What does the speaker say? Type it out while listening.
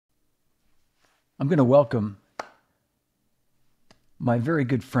I'm going to welcome my very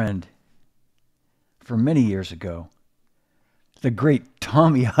good friend from many years ago, the great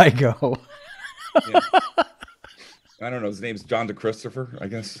Tommy Igoe. Yeah. I don't know. His name's John DeChristopher, I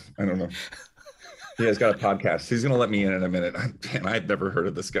guess. I don't know. He has got a podcast. He's going to let me in a minute. Man, I've never heard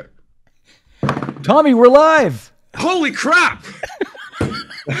of this guy. Tommy, we're live. Holy crap!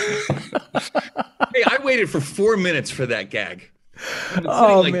 Hey, I waited for 4 minutes for that gag.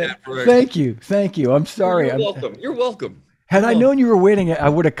 Oh, like man. Thank you. Thank you. I'm sorry. You're welcome. You're welcome. Had I known you were waiting, I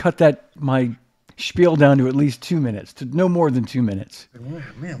would have cut my spiel down to at least 2 minutes, to no more than 2 minutes.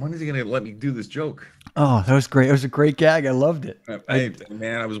 Man, when is he going to let me do this joke? Oh, that was great. It was a great gag. I loved it.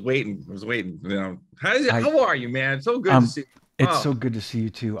 Man, I was waiting. You know, how are you, man? So good to see you. It's so good to see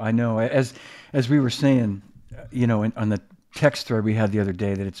you too. I know. As we were saying, you know, on the text thread we had the other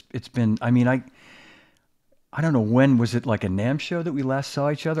day, that it's been. I mean, I don't know, when was it, like a NAMM show that we last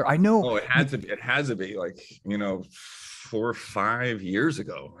saw each other? I know. Oh, it had to be. It has to be like 4 or 5 years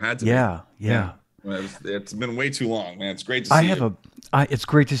ago. It had to be. Yeah. It's been way too long, man. It's great to see you. It's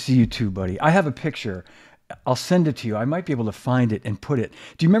great to see you too, buddy. I have a picture. I'll send it to you. I might be able to find it and put it.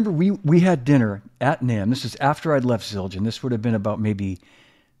 Do you remember we had dinner at NAMM? This is after I'd left Zildjian. This would have been about maybe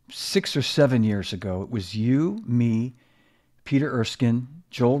 6 or 7 years ago. It was you, me, Peter Erskine,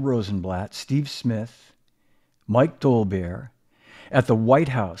 Joel Rosenblatt, Steve Smith, Mike Dolbear, at the White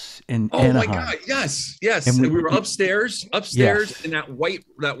House in Anaheim. Oh my God! Yes. And we were upstairs yes. in that white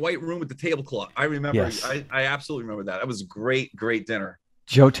room with the tablecloth. I remember. Yes. I absolutely remember that. That was a great dinner.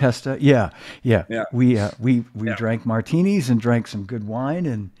 Joe Testa, yeah. We drank martinis and drank some good wine,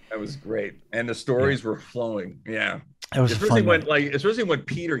 and that was great. And the stories were flowing. Yeah, that was especially fun. Especially when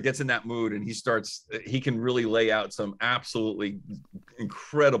Peter gets in that mood and he can really lay out some absolutely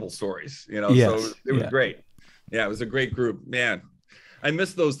incredible stories. So it was great. Yeah, it was a great group, man. I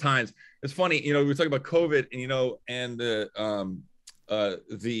miss those times. It's funny, we were talking about COVID, and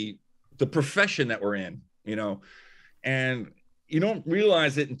the profession that we're in, and you don't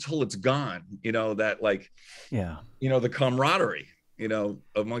realize it until it's gone. That the camaraderie,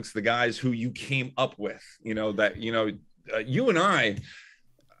 amongst the guys who you came up with, you and I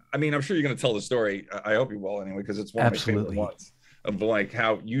mean, I'm sure you're going to tell the story. I hope you will anyway, because it's one of my favorite ones of like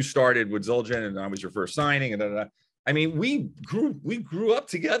how you started with Zildjian and I was your first signing and I mean, we grew up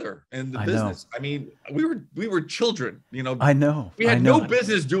together in the business. I mean, we were children, I know. We had no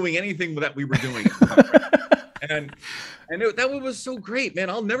business doing anything that we were doing. and that was so great, man.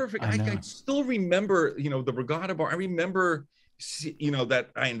 I'll never forget. I still remember, the regatta bar. I remember, that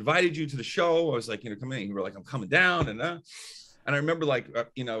I invited you to the show. I was like, come in. You were like, I'm coming down. And I remember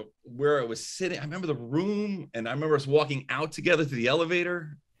where I was sitting. I remember the room, and I remember us walking out together to the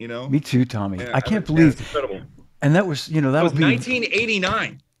elevator, Me too, Tommy. Man, I can't believe. It's incredible. And that was, that was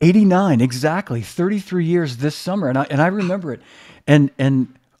 1989. 89, exactly. 33 years this summer. And I remember it. And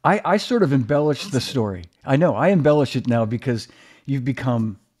I sort of embellished the story. I know I embellish it now because you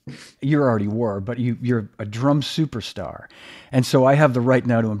already were, but you're a drum superstar. And so I have the right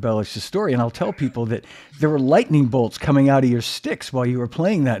now to embellish the story. And I'll tell people that there were lightning bolts coming out of your sticks while you were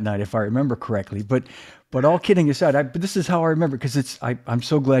playing that night, if I remember correctly. But all kidding aside, but this is how I remember, because I'm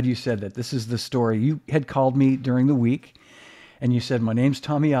so glad you said that. This is the story. You had called me during the week, and you said, my name's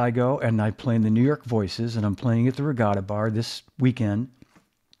Tommy Igoe, and I play in the New York Voices, and I'm playing at the Regatta Bar this weekend.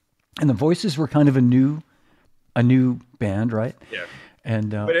 And the Voices were kind of a new band, right? Yeah.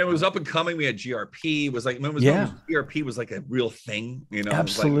 And but it was up and coming. We had GRP. It was like, GRP was like a real thing,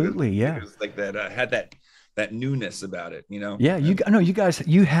 Absolutely, it was like that had that newness about it, Yeah, you guys,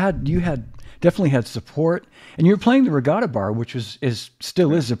 you had definitely had support, and you were playing the Regatta Bar, which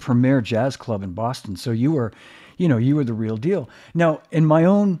still is a premier jazz club in Boston. So you were the real deal. Now, in my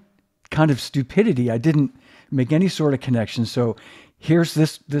own kind of stupidity, I didn't make any sort of connection. So here's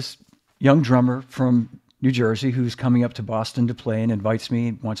this young drummer from New Jersey who's coming up to Boston to play and invites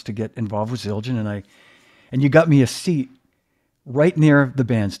me, wants to get involved with Zildjian, and you got me a seat right near the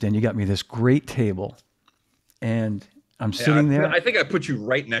bandstand. You got me this great table. And I'm sitting there. I think I put you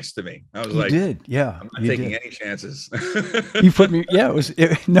right next to me. I was you did, yeah. I'm not taking any chances. You put me, yeah.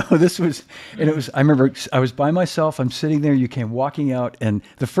 I remember I was by myself. I'm sitting there. You came walking out, and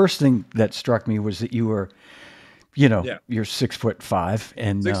the first thing that struck me was that you were, you're 6'5"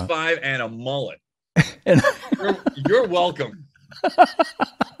 and 6'5" and a mullet. And you're welcome.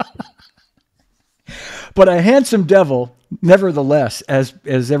 But a handsome devil, nevertheless,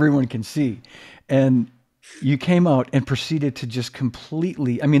 as everyone can see, and you came out and proceeded to just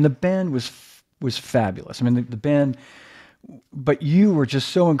completely. I mean, the band was fabulous. I mean, the band, but you were just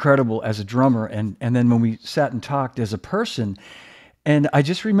so incredible as a drummer. And then when we sat and talked as a person, and I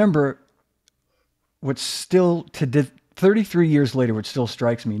just remember what's still 33 years later, what still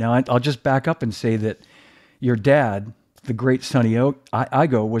strikes me now, I'll just back up and say that your dad, the great Sonny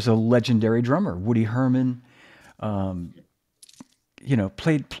Igoe, was a legendary drummer. Woody Herman,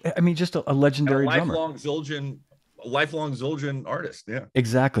 played. I mean, just a legendary drummer. Lifelong Zildjian artist. Yeah,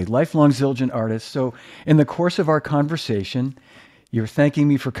 exactly, lifelong Zildjian artist. So, in the course of our conversation, you're thanking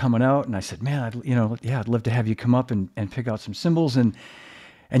me for coming out, and I said, "Man, I'd love to have you come up and pick out some cymbals." And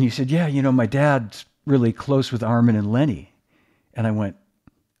you said, "Yeah, my dad's really close with Armin and Lenny." And I went,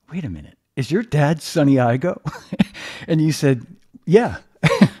 "Wait a minute, is your dad Sonny Igoe?" And you said, "Yeah."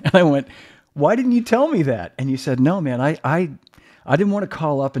 And I went, "Why didn't you tell me that?" And you said, "No, man, I didn't want to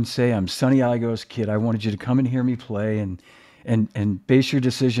call up and say I'm Sonny Igoe's kid. I wanted you to come and hear me play and base your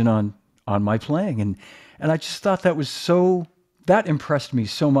decision on my playing." And I just thought that impressed me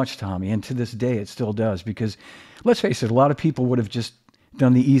so much, Tommy. And to this day, it still does, because let's face it, a lot of people would have just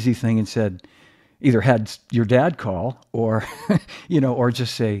done the easy thing and said, either had your dad call or, or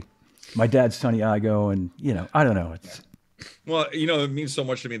just say, "My dad's Sonny Igoe." And, I don't know. Well, it means so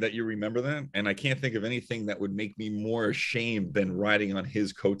much to me that you remember that. And I can't think of anything that would make me more ashamed than riding on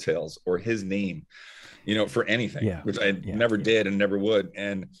his coattails or his name, for anything, which I never did and never would.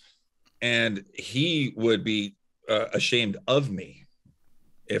 And he would be ashamed of me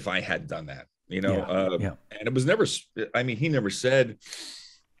if I had done that, and it was never, he never said,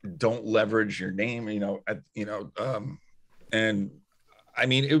 "Don't leverage your name," and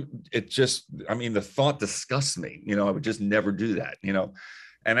it just, the thought disgusts me, I would just never do that, and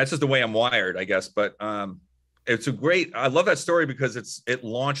that's just the way I'm wired, I guess. But I love that story because it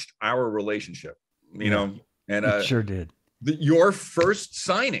launched our relationship, and it sure did. Your first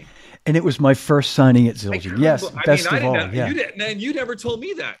signing. And it was my first signing at Zildjian. Yes, best of all. You never told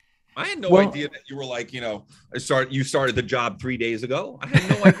me that. I had no idea that you were like, you started the job 3 days ago. I had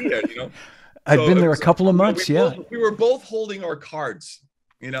no idea, I'd been there a couple of months. We were both holding our cards,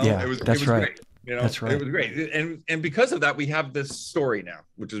 it was right. Great. That's right. It was great. And because of that, we have this story now,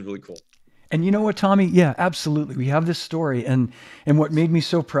 which is really cool. And you know what, Tommy? Yeah, absolutely. We have this story. And what made me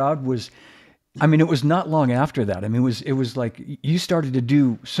so proud was, it was not long after that. It was like you started to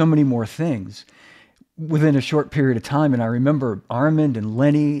do so many more things within a short period of time. And I remember Armand and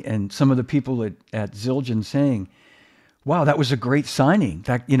Lenny and some of the people at Zildjian saying, "Wow, that was a great signing.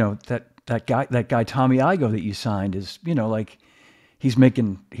 That that guy Tommy Igoe that you signed is, like he's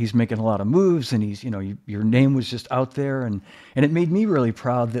making a lot of moves, and he's, your name was just out there." And it made me really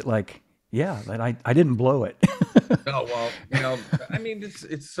proud that that I didn't blow it. Oh, well,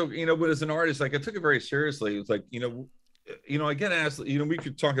 it's so, but as an artist, I took it very seriously. It's like, I get asked, we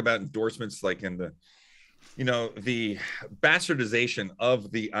could talk about endorsements, in the, the bastardization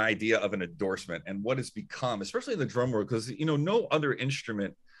of the idea of an endorsement and what it's become, especially in the drum world, because, no other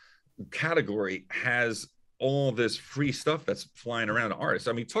instrument category has all this free stuff that's flying around to artists.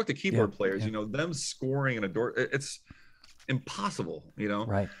 Talk to keyboard players, them scoring an it's impossible,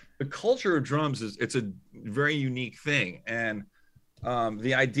 Right. The culture of drums it's a very unique thing. And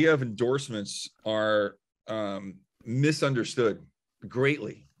the idea of endorsements are misunderstood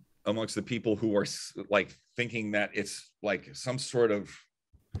greatly amongst the people who are thinking that it's some sort of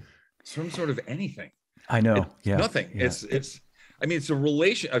anything. I know. It's nothing. Yeah. It's a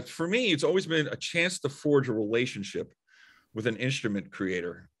relation. For me, it's always been a chance to forge a relationship with an instrument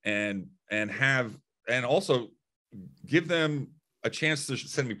creator and also give them a chance to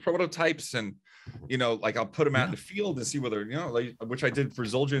send me prototypes, and I'll put them out in the field and see whether which I did for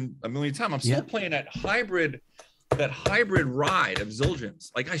Zildjian a million times. I'm still playing that hybrid ride of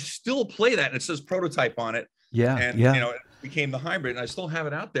Zildjian's. I still play that, and it says prototype on it. It became the hybrid, and I still have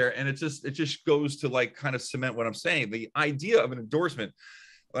it out there. And it just goes to kind of cement what I'm saying. The idea of an endorsement,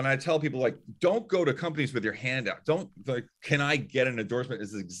 and I tell people, don't go to companies with your hand out. Don't can I get an endorsement?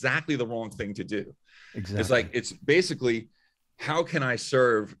 Is exactly the wrong thing to do. Exactly. It's basically, how can I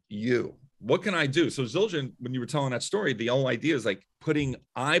serve you? What can I do? So Zildjian, when you were telling that story, the whole idea is putting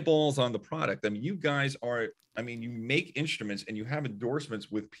eyeballs on the product. You guys are, you make instruments and you have endorsements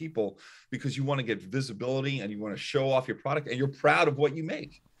with people because you want to get visibility and you want to show off your product, and you're proud of what you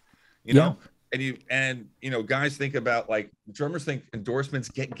make, you know? And guys think about drummers think endorsements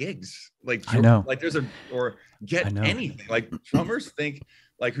get gigs. I know. Or get anything. Drummers think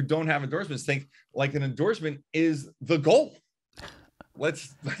who don't have endorsements think an endorsement is the goal.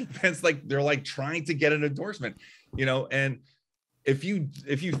 It's they're trying to get an endorsement, and if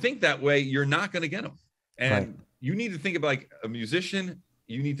you think that way, you're not going to get them. And you need to think about a musician.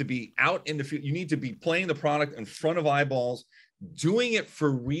 You need to be out in the field. You need to be playing the product in front of eyeballs, doing it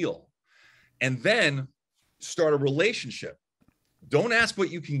for real, and then start a relationship. Don't ask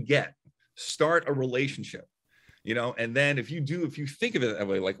what you can get. start a relationship, you know, and then if you think of it that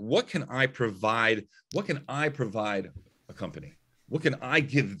way, like, what can I provide a company? What can I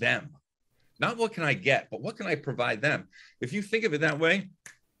give them? Not what can I get, but what can I provide them? If you think of it that way,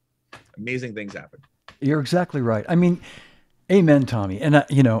 amazing things happen. You're exactly right. I mean, amen, Tommy. And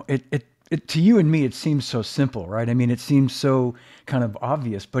you know, it to you and me, it seems so simple, right? I mean, it seems so kind of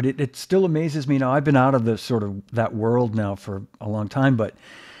obvious, but it still amazes me. Now, I've been out of the sort of that world now for a long time, but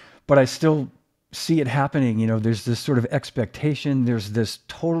I still see it happening. You know, there's this sort of expectation. There's this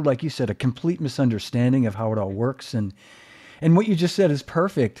total, like you said, a complete misunderstanding of how it all works. And what you just said is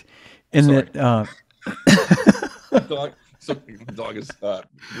perfect in that. Dog. So the dog is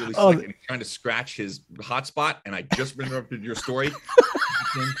really sick and he's trying to scratch his hotspot, and I just interrupted your story.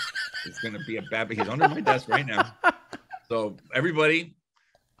 It's going to be a bad, he's under my desk right now. So everybody,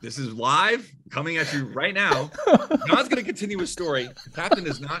 this is live coming at you right now. John's going to continue his story. The captain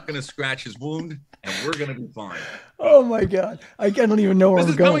is not going to scratch his wound, and we're going to be fine. Oh my God. I don't even know where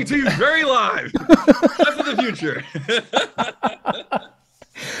I'm going. This is coming to you very live. That's for the future.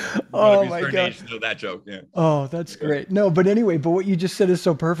 Oh my God. Know that joke. Yeah. Oh, that's great. No, but anyway, but what you just said is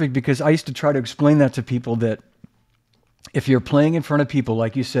so perfect, because I used to try to explain that to people, that if you're playing in front of people,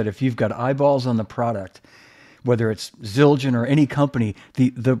 like you said, if you've got eyeballs on the product, whether it's Zildjian or any company,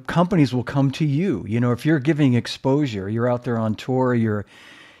 the companies will come to you. You know, if you're giving exposure, you're out there on tour, you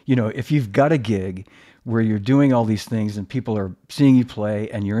know, if you've got a gig where you're doing all these things and people are seeing you play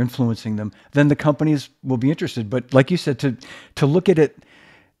and you're influencing them, then the companies will be interested. But like you said, to look at it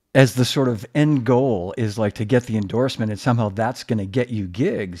as the sort of end goal is like to get the endorsement and somehow that's going to get you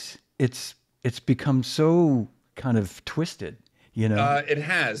gigs, it's become so kind of twisted, you know? It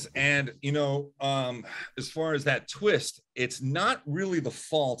has. And, you know, as far as that twist, it's not really the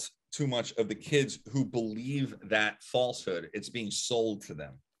fault too much of the kids who believe that falsehood. It's being sold to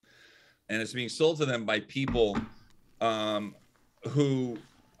them. And it's being sold to them by people who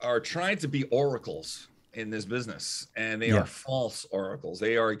are trying to be oracles in this business, and they are false oracles.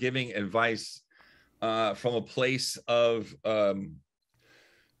 They are giving advice from a place of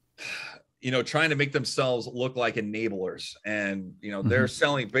you know, trying to make themselves look like enablers. And you know, they're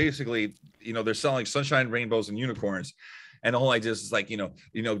selling, basically, you know, they're selling sunshine, rainbows, and unicorns. And the whole idea is like, you know,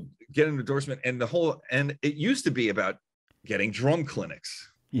 get an endorsement, and it used to be about getting drum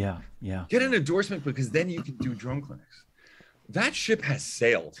clinics. Yeah. Get an endorsement because then you can do drum clinics. That ship has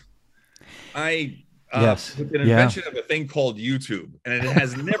sailed. With an invention of a thing called YouTube, and it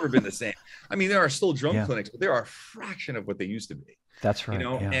has never been the same. I mean, there are still drum clinics, but they're a fraction of what they used to be. That's right. You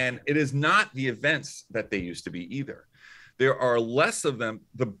know, and it is not the events that they used to be either. There are less of them.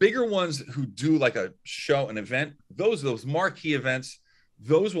 The bigger ones who do like a show, an event, those marquee events,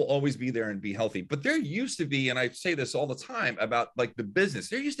 those will always be there and be healthy. But there used to be, and I say this all the time about like the business,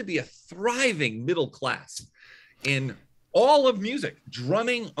 there used to be a thriving middle class in all of music,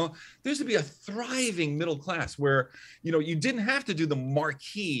 drumming. There used to be a thriving middle class where, you know, you didn't have to do the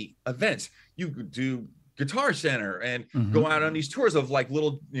marquee events. You could do Guitar Center and go out on these tours of like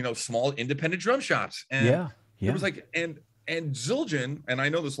little, you know, small independent drum shops. And it was like, and Zildjian, and I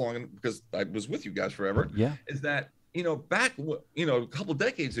know this long because I was with you guys forever, is that, you know, back, you know, a couple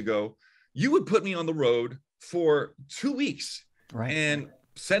decades ago, you would put me on the road for 2 weeks and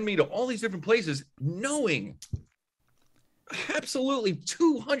send me to all these different places, knowing absolutely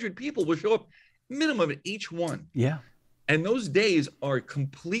 200 people will show up minimum at each one. And those days are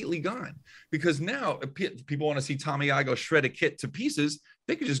completely gone, because now if people want to see Tommy Igoe shred a kit to pieces,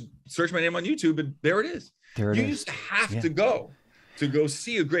 they could just search my name on YouTube and there it is. You used to have to go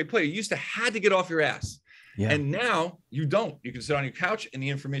see a great player. You used to had to get off your ass. And now you don't. You can sit on your couch and the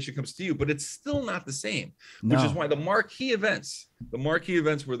information comes to you, but it's still not the same, which is why the marquee events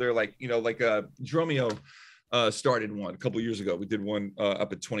where they're like, you know, like Dromeo started one a couple of years ago. We did one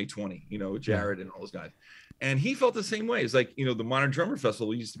up at 2020, you know, Jared and all those guys. And he felt the same way. It's like, you know, the Modern Drummer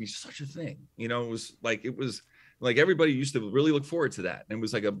Festival used to be such a thing. You know, it was like everybody used to really look forward to that. And it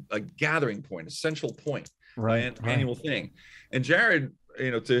was like a gathering point, a central point, annual thing. And Jared, you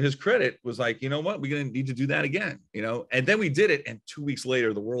know, to his credit, was like, you know what, we're going to need to do that again, you know. And then we did it. And 2 weeks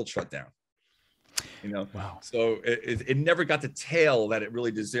later, the world shut down. You know, so it never got the tail that it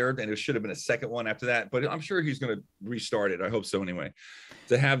really deserved, and it should have been a second one after that. But I'm sure he's going to restart it. I hope so, anyway,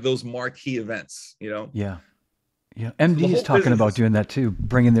 to have those marquee events. You know, MD is talking about doing that too,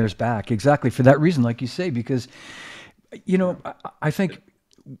 bringing theirs back exactly for that reason, like you say, because you know, I think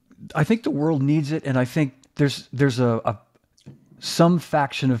the world needs it, and I think there's some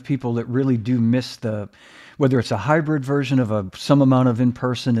faction of people that really do miss whether it's a hybrid version of some amount of in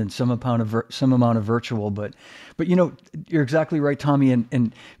person and some amount of virtual. But you know, you're exactly right, Tommy.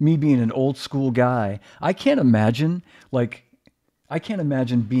 And me being an old school guy, I can't imagine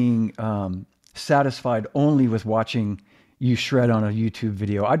being satisfied only with watching you shred on a YouTube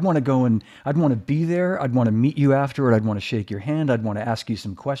video. I'd want to be there. I'd want to meet you afterward. I'd want to shake your hand. I'd want to ask you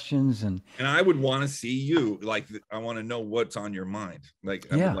some questions. And I would want to see you. Like, I want to know what's on your mind. Like,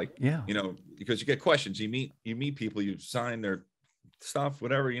 you know, because you get questions, you meet people, you sign their stuff,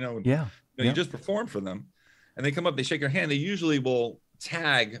 whatever, you know, you just perform for them and they come up, they shake your hand. They usually will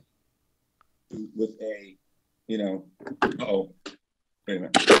tag with a, you know, wait a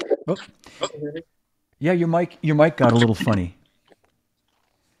minute. Oh. Yeah, your mic got a little funny.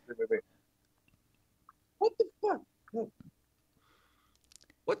 Wait. What the fuck?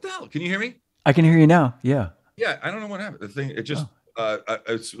 What the hell? Can you hear me? I can hear you now. Yeah. Yeah, I don't know what happened. The thing, it just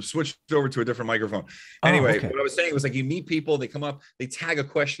I switched over to a different microphone. Anyway, What I was saying was, like, you meet people, they come up, they tag a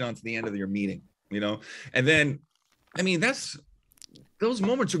question onto the end of your meeting, you know, and then, I mean, those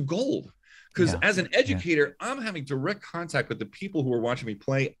moments are gold. Because as an educator, I'm having direct contact with the people who are watching me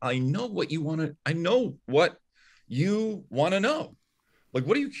play. I know what you want to know. Like,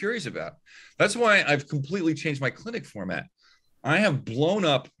 what are you curious about? That's why I've completely changed my clinic format. I have blown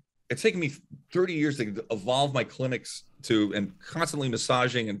up. It's taken me 30 years to evolve my clinics and constantly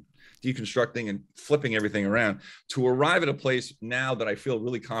massaging and deconstructing and flipping everything around to arrive at a place now that I feel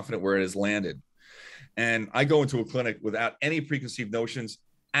really confident where it has landed. And I go into a clinic without any preconceived notions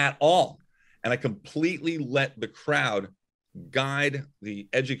at all. And I completely let the crowd guide the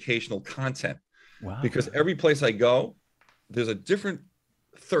educational content. Wow. Because every place I go, there's a different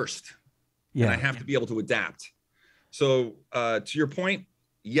thirst. Yeah. And I have to be able to adapt. So to your point,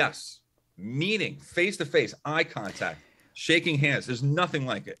 yes, meeting face-to-face, eye contact, shaking hands. There's nothing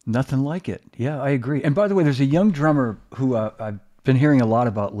like it. Nothing like it. Yeah, I agree. And by the way, there's a young drummer who I've been hearing a lot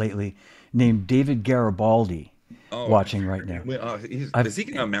about lately named David Garibaldi. Watching right now. Is he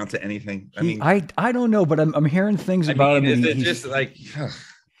going to amount to anything? I don't know, but I'm hearing things about him. Is it just like?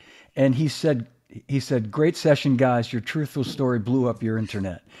 And he said, "Great session, guys. Your truthful story blew up your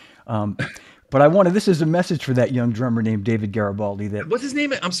internet." But this is a message for that young drummer named David Garibaldi. What's his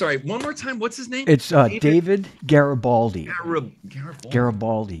name? I'm sorry. One more time. What's his name? It's David Garibaldi.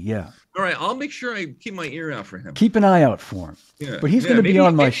 Garibaldi. Yeah. All right. I'll make sure I keep my ear out for him. Keep an eye out for him. Yeah. But he's going to be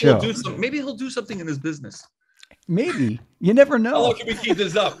on my show. Maybe he'll do something in his business. Maybe. You never know. How long can we keep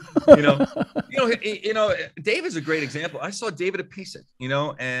this up? You know, David's a great example. I saw David at PASIC, you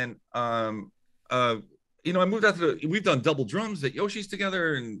know, and I moved out we've done double drums at Yoshi's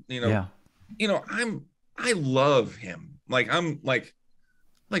together, and I love him.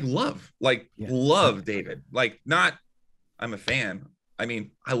 Love David. I'm a fan. I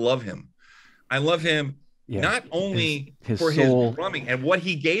mean, I love him. I love him not only for his drumming and what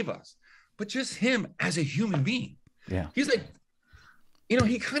he gave us, but just him as a human being. Yeah. He's like,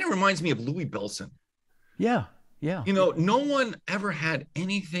 he kind of reminds me of Louis Bellson. Yeah. Yeah. No one ever had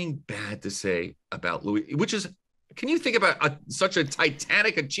anything bad to say about Louis, which is, can you think about such a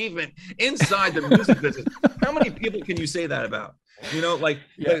titanic achievement inside the music business? How many people can you say that about?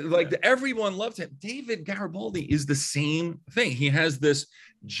 Everyone loved him. David Garibaldi is the same thing. He has this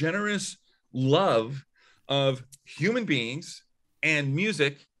generous love of human beings and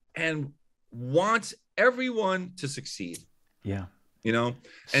music and wants everyone to succeed. Yeah. And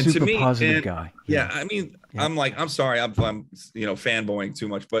super to me, positive guy. Yeah. I mean, yeah. I'm sorry, I'm fanboying too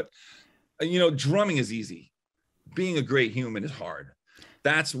much, but drumming is easy. Being a great human is hard.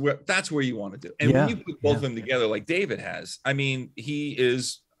 That's where you want to do. And when you put both of them together, like David has, I mean,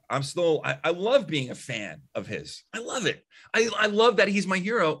 I love being a fan of his. I love it. I love that he's my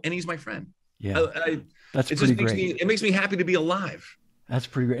hero and he's my friend. Yeah. That's pretty great. It makes me happy to be alive. That's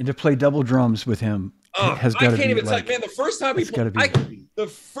pretty great. And to play double drums with him has got to be. I can't even tell, man. The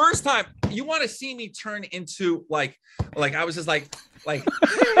first time you want to see me turn into like I was just like you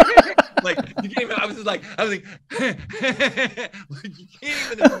can't even, I was like you can't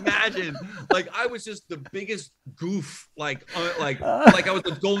even imagine. Like I was just the biggest goof. Like I was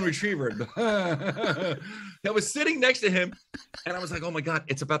the golden retriever. I was sitting next to him, and I was like, "Oh my God,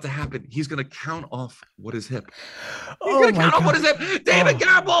 it's about to happen. He's gonna count off what is hip. He's gonna count off what is hip. David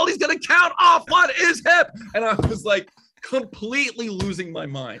Garibaldi's gonna count off what is hip." And I was like, completely losing my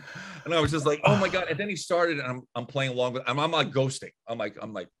mind. And I was just like, "Oh my God!" And then he started, and I'm playing along with. I'm like ghosting. I'm like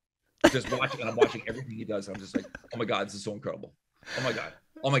just watching, and I'm watching everything he does. I'm just like, "Oh my God, this is so incredible. Oh my God.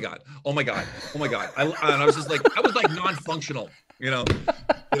 Oh my God. Oh my God. Oh my God." And I was just like, I was like non-functional.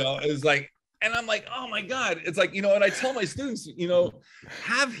 It was like. And I'm like, oh my God. It's like, and I tell my students,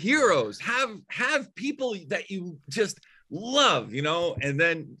 have heroes, have people that you just love, and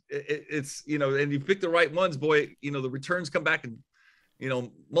then it's, and you pick the right ones, boy, the returns come back and,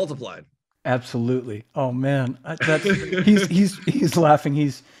 multiplied. Absolutely. Oh man, he's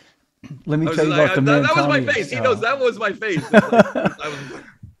laughing. Let me tell you about the man. That was Tommy. My face. He knows that was my face. I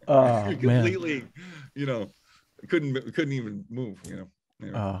was completely, couldn't even move.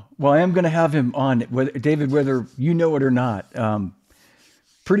 Well, I am going to have him on, David, whether you know it or not,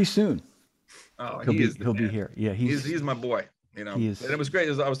 pretty soon. Oh, he'll be here. Yeah, he's my boy. And it was great.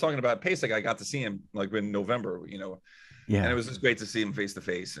 As I was talking about Pasek, I got to see him like in November. Yeah, and it was just great to see him face to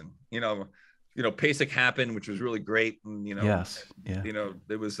face. And Pasek happened, which was really great. And yes, yeah,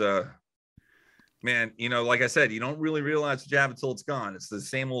 it was man, like I said, you don't really realize the jab until it's gone. It's the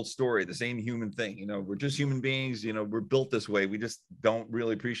same old story, the same human thing. We're just human beings. We're built this way. We just don't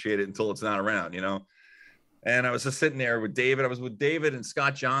really appreciate it until it's not around. And I was just sitting there with David. I was with David and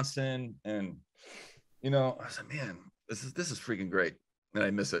Scott Johnson, and I was like, man, this is freaking great, and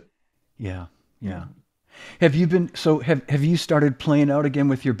I miss it. Yeah, yeah. Have you been? So have you started playing out again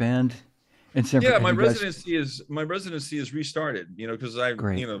with your band? Yeah, my residency is restarted. Because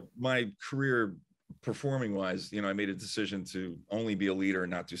my career performing wise, I made a decision to only be a leader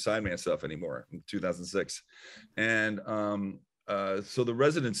and not do sideman stuff anymore in 2006, and so the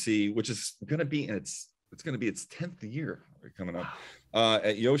residency, which is going to be it's going to be its 10th year coming up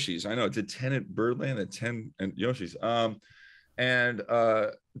at Yoshi's. I know it did 10 at Birdland and 10 at Yoshi's.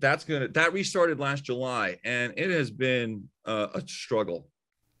 That restarted last July, and it has been a struggle.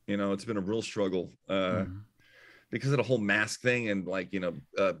 It's been a real struggle because of the whole mask thing, and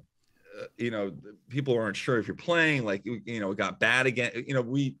people aren't sure if you're playing. Like, it got bad again.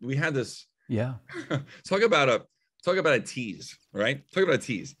 We had this. Yeah. Talk about a tease, right? Talk about a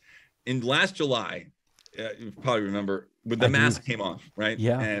tease. In last July, you probably remember, when the mask came off, right?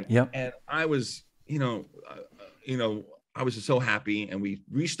 Yeah. And I was, I was just so happy, and we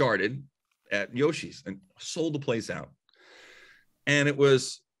restarted at Yoshi's and sold the place out, and it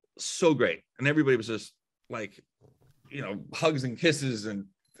was so great, and everybody was just like, hugs and kisses, and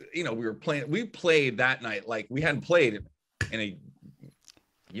we played that night like we hadn't played in a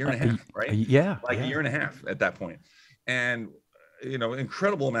year and a half, right? A year and a half at that point, and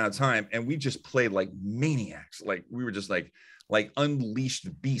incredible amount of time, and we just played like maniacs, like we were just like unleashed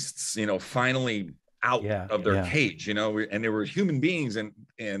beasts, finally out of their cage, and they were human beings, and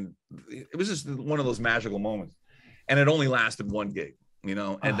it was just one of those magical moments, and it only lasted one gig,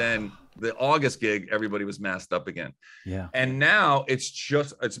 and then the August gig, everybody was masked up again. Yeah. And now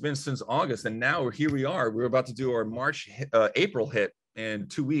it's been since August, and now we are. We're about to do our April hit in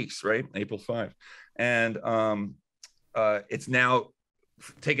 2 weeks, right? April 5. And it's now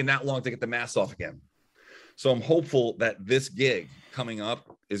taken that long to get the mask off again. So I'm hopeful that this gig coming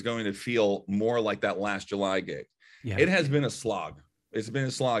up is going to feel more like that last July gig. Yeah. It has been a slog. It's been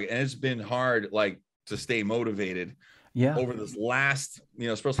a slog, and it's been hard, like, to stay motivated over this last,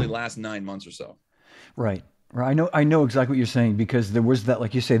 especially last 9 months or so. Right. I know exactly what you're saying, because there was that,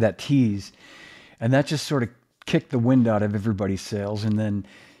 like you say, that tease, and that just sort of kicked the wind out of everybody's sails. And then,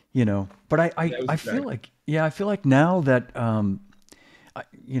 but I feel like now that,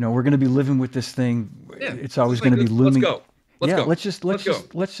 we're going to be living with this thing. Yeah. It's always going to be looming. Let's go. Let's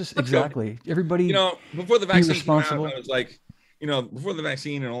just exactly. Go. Everybody, before the vaccine came out, I was like, before the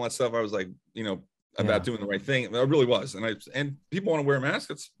vaccine and all that stuff, I was like, about doing the right thing. I really was. And people want to wear a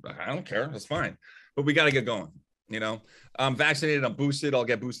mask. I don't care. That's fine. But we got to get going. I'm vaccinated. I'm boosted. I'll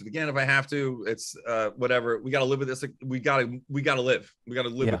get boosted again if I have to. It's whatever. We got to live with this. We got to live. We got to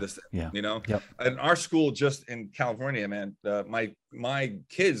live with this thing, Yep. And our school just in California, man, my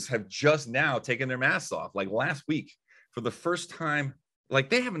kids have just now taken their masks off, like last week, for the first time. Like,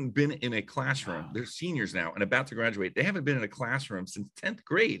 they haven't been in a classroom. They're seniors now and about to graduate. They haven't been in a classroom since 10th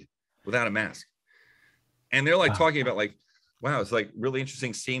grade without a mask. And they're like talking about, like, wow, it's like really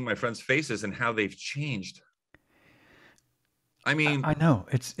interesting seeing my friends' faces and how they've changed. I mean, I know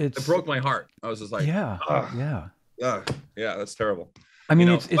it broke my heart. I was just like, yeah, that's terrible. I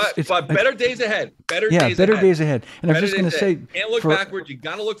mean, but better days ahead. Better days ahead. And I was just going to say, can't look backwards. You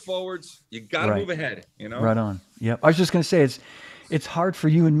got to look forwards. You got to move ahead. Right on. Yeah, I was just going to say it's hard for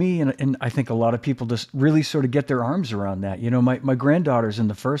you and me, and I think a lot of people just really sort of get their arms around that. My granddaughter's in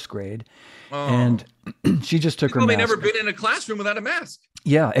the first grade, and she just took her mask. Never been in a classroom without a mask.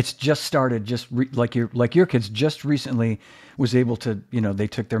 Yeah, it's just started. Like your kids just recently was able to. They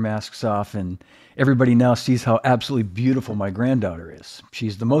took their masks off, and everybody now sees how absolutely beautiful my granddaughter is.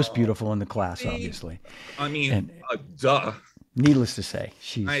 She's the most beautiful in the class, obviously. I mean, duh. Needless to say,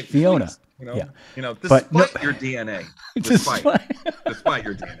 she's Fiona. Please, But despite your DNA, despite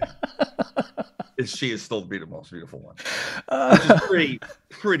your DNA, she is still the most beautiful one, which is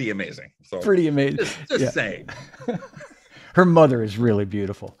pretty amazing. So pretty amazing. Just saying. Her mother is really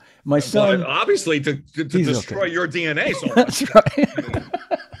beautiful. My son, obviously, to destroy your DNA so much. That's right.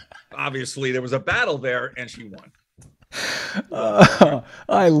 Obviously, there was a battle there, and she won.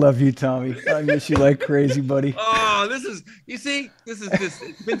 I love you, Tommy. I miss you like crazy, buddy. Oh, it's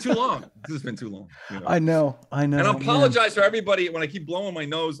been too long. This has been too long. I know. And I apologize for everybody when I keep blowing my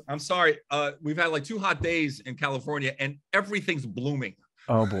nose. I'm sorry. We've had like 2 hot days in California, and everyth's blooming.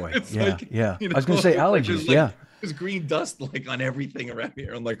 Oh boy. Yeah. I was gonna say allergies. There's green dust like on everything around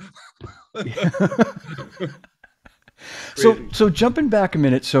here. I'm like, so jumping back a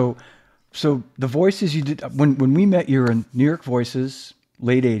minute. So the voices you did when we met, you were in New York Voices,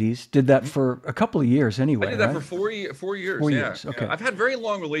 late '80s. Did that for a couple of years anyway. I did that for 4 years. 4 years. Okay. I've had very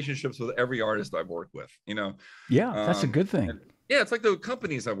long relationships with every artist I've worked with. Yeah, that's a good thing. It's like the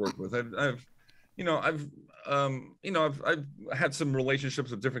companies I've worked with. I've had some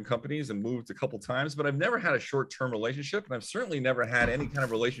relationships with different companies and moved a couple times, but I've never had a short-term relationship, and I've certainly never had any kind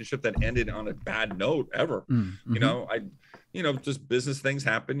of relationship that ended on a bad note ever. Just business things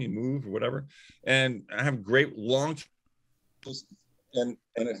happen, you move or whatever, and I have great long, and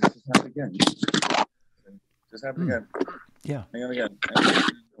it just happened again. Just happened again. Yeah. Hang on again. I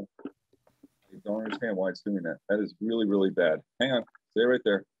don't understand why it's doing that. That is really, really bad. Hang on. Stay right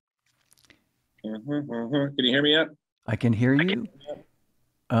there. Can you hear me yet? I can hear you.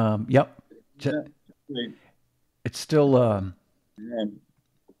 Yep. It's still. That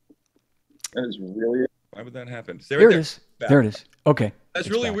is really. Why would that happen? There it is. There it is. Okay. That's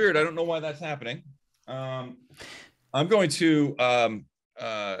really weird. I don't know why that's happening. I'm going to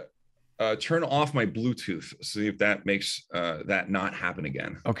turn off my Bluetooth, see if that makes that not happen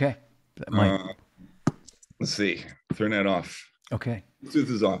again. Okay. That might. Let's see. Turn that off. Okay. Bluetooth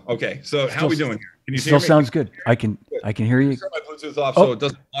is off. Okay. So how are we doing here? Can you still sounds good. I can hear you. Turn my Bluetooth off so it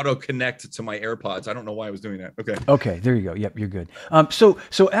doesn't auto connect to my AirPods. I don't know why I was doing that. Okay. Okay. There you go. Yep. You're good. So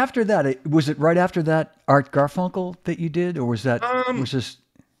after that, was it right after that Art Garfunkel that you did, or was that was this?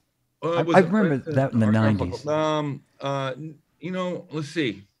 I remember that in the '90s. Let's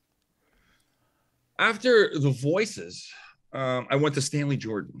see. After the Voices, I went to Stanley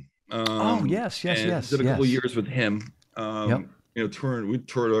Jordan. Yes. Did a couple of years with him. We toured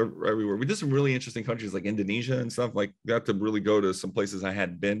everywhere. We did some really interesting countries like Indonesia and stuff. Like, got to really go to some places I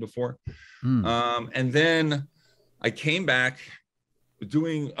hadn't been before. And then I came back I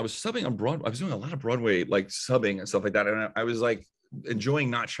was subbing on Broadway. I was doing a lot of Broadway, like subbing and stuff like that. And I was like enjoying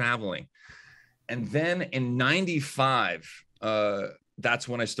not traveling. And then in '95, that's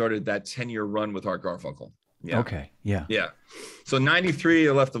when I started that 10-year run with Art Garfunkel. Yeah. Okay. Yeah. So '93,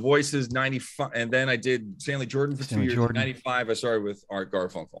 I left the Voices. '95, and then I did Stanley Jordan for 2 years. In '95, I started with Art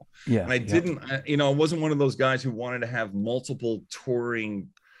Garfunkel. Yeah. And I wasn't one of those guys who wanted to have multiple touring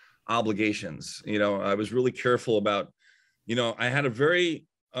obligations. I was really careful about, I had a very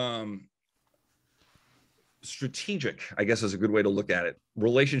strategic, I guess is a good way to look at it,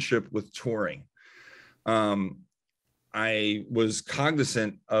 relationship with touring. I was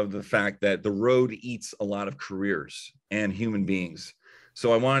cognizant of the fact that the road eats a lot of careers and human beings.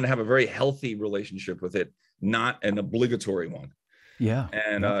 So I wanted to have a very healthy relationship with it, not an obligatory one. Yeah.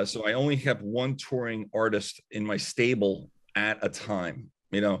 And so I only kept one touring artist in my stable at a time,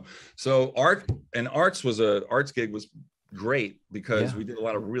 So Art's gig was great because we did a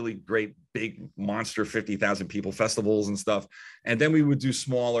lot of really great big monster 50,000 people festivals and stuff, and then we would do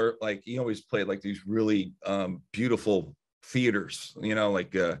smaller, like he always played like these really beautiful theaters,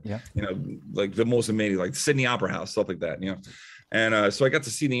 like the most amazing, like Sydney Opera House, stuff like that, and so I got to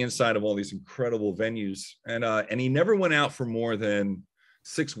see the inside of all these incredible venues, and he never went out for more than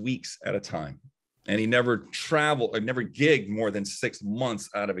 6 weeks at a time. And he never traveled, never gigged more than 6 months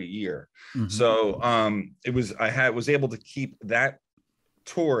out of a year. So I was able to keep that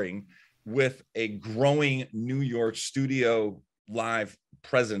touring with a growing New York studio live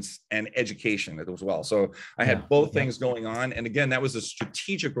presence and education as well. So I had both things going on. And again, that was a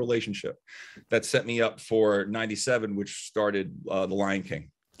strategic relationship that set me up for '97, which started The Lion King.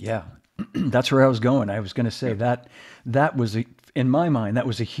 Yeah, that's where I was going. I was going to say that was, in my mind, that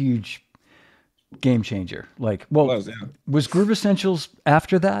was a huge game changer. Like, was Groove Essentials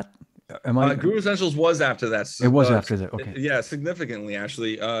after that? Groove Essentials was after that. It was after that. Okay. Yeah, significantly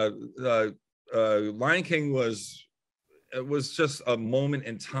actually. Lion King was just a moment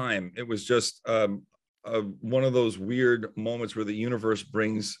in time. It was just one of those weird moments where the universe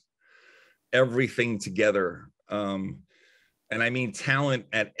brings everything together. and I mean talent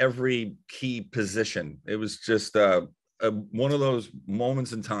at every key position. It was just one of those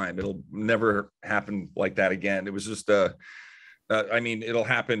moments in time. It'll never happen like that again. It was just I mean, it'll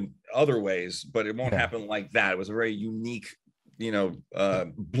happen other ways, but it won't happen like that. It was a very unique, you know,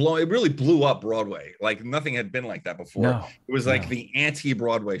 it really blew up Broadway. Like nothing had been like that before. No, it was like the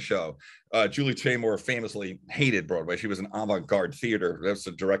anti-Broadway show. Julie Taymor famously hated Broadway. She was an avant-garde theater. That's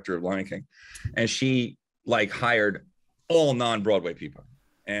the director of Lion King. And she like hired all non-Broadway people.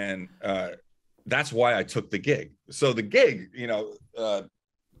 And that's why I took the gig. So the gig, you know,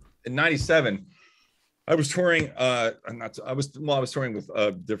 in 97, I was touring. I was touring with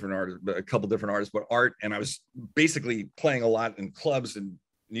different artists, a couple different artists, but Art, and I was basically playing a lot in clubs in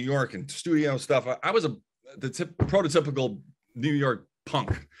New York and studio stuff. I was the prototypical New York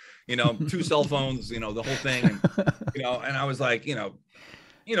punk, you know, 2 cell phones, you know, the whole thing, and, you know, and I was like, you know,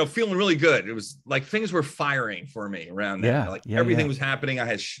 feeling really good. It was like things were firing for me around that. Like everything was happening. I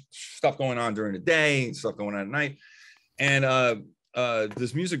had stuff going on during the day, stuff going on at night, and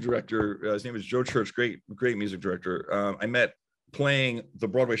this music director, his name is Joe Church, great music director. I met playing the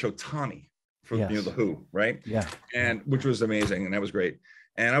Broadway show Tommy for you know, the Who, right? Yeah. And which was amazing, and that was great.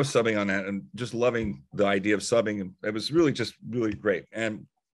 And I was subbing on that, and just loving the idea of subbing, and it was really just really great. And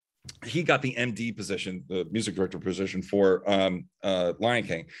he got the MD position, the music director position for Lion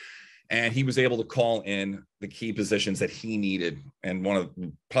King. And he was able to call in the key positions that he needed. And one of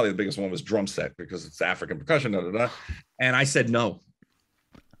probably the biggest one was drum set, because it's African percussion. And I said no.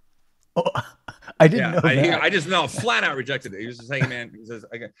 Oh, I didn't know that. I just flat out rejected it. He was just like, hey, man, he says,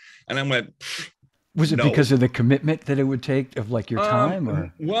 okay. And I went, was it because of the commitment that it would take of like your time?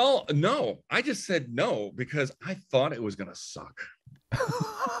 Or? Well, no, I just said no because I thought it was going to suck.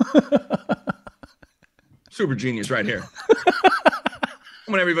 Super genius right here.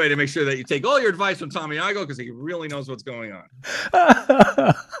 I want everybody to make sure that you take all your advice from Tommy Igoe, because he really knows what's going on.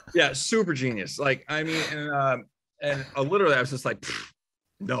 Yeah, super genius. Like, I mean, and literally I was just like,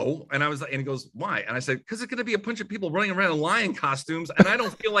 no. And I was like, and he goes, why? And I said, because it's going to be a bunch of people running around in lion costumes, and I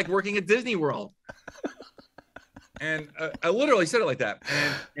don't feel like working at Disney World. And I literally said it like that.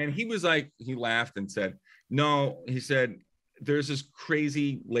 And he was like, he laughed and said, no. He said, there's this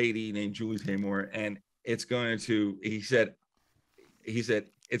crazy lady named Julie Taymor, and it's going to, he said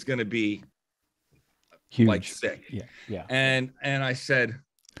it's going to be huge, like sick. Yeah. And I said,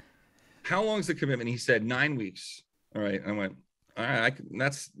 how long is the commitment? He said 9 weeks. All right. I went, all right,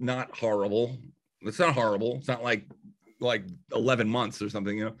 that's not horrible. It's not horrible. It's not like 11 months or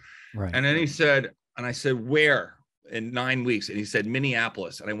something, you know? Right. And then he said, and I said, where in 9 weeks? And he said,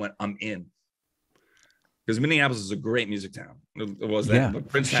 Minneapolis. And I went, I'm in. Because Minneapolis is a great music town. It was that. Yeah, The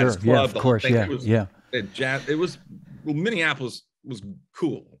Prince sure. had his club. Of course. It was Minneapolis was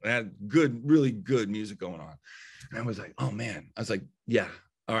cool. It had really good music going on. And I was like, oh man. I was like, yeah,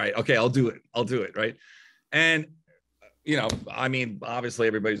 all right, okay, I'll do it, right? And you know, I mean, obviously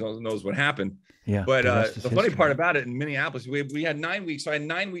everybody knows what happened. Yeah. But the funny part about it, in Minneapolis, we had 9 weeks. So I had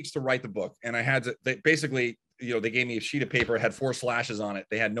 9 weeks to write the book, and I had to basically, you know, they gave me a sheet of paper. It had 4 slashes on it.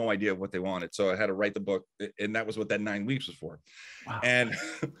 They had no idea what they wanted, so I had to write the book, and that was what that 9 weeks was for. Wow. And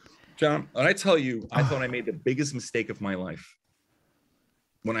John, when I tell you, I thought I made the biggest mistake of my life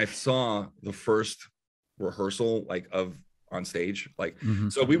when I saw the first rehearsal, like on stage, like,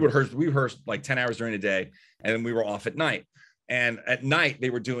 so we rehearsed like 10 hours during the day, and then we were off at night. And at night they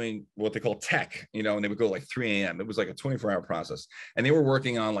were doing what they call tech, you know, and they would go like 3 a.m. It was like a 24-hour process, and they were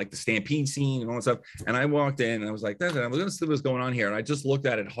working on like the Stampede scene and all that stuff. And I walked in and I was like, I'm going to see what's going on here. And I just looked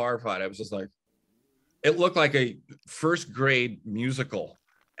at it horrified. I was just like, it looked like a first grade musical,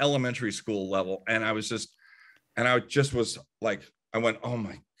 elementary school level. And I just was like, I went, oh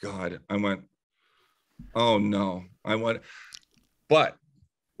my God. I went, oh no. But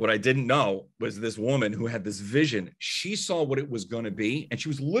what I didn't know was this woman who had this vision. She saw what it was going to be, and she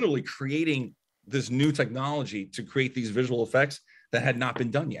was literally creating this new technology to create these visual effects that had not been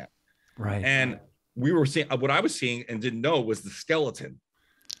done yet. Right. And we were seeing, what I was seeing and didn't know was the skeleton.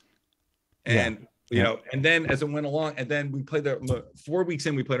 And you know, and then as it went along, and then we played 4 weeks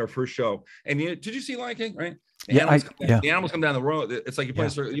in, we played our first show. And did you see Lion King? Right? The animals come down the road. It's like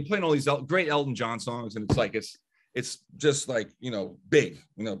you're playing all these great Elton John songs, and it's like it's just like, you know, big,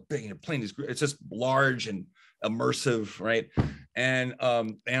 you're playing these, it's just large and immersive, right? And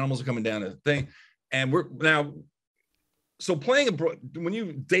animals are coming down the thing, and we're now, so playing when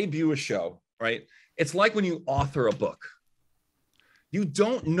you debut a show, right? It's like when you author a book. You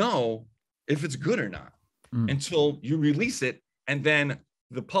don't know if it's good or not until you release it, and then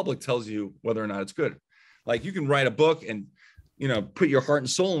the public tells you whether or not it's good. Like, you can write a book and, you know, put your heart and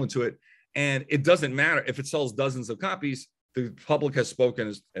soul into it, and it doesn't matter if it sells dozens of copies. the public has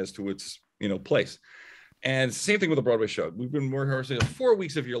spoken as to its, place. And same thing with the Broadway show. We've been rehearsing 4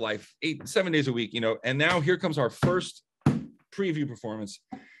 weeks of your life, 7 days a week, and now here comes our first preview performance.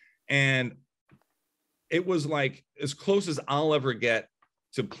 And it was like as close as I'll ever get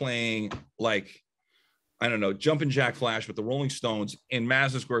to playing, like, I don't know, Jumpin' Jack Flash with the Rolling Stones in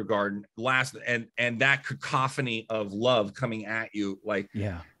Madison Square Garden and that cacophony of love coming at you. Like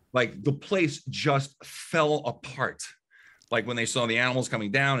the place just fell apart. Like when they saw the animals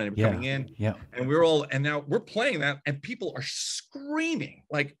coming down and coming in, and now we're playing that, and people are screaming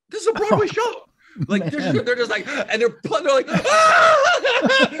like, "This is a Broadway show!" Like they're just like, and they're like,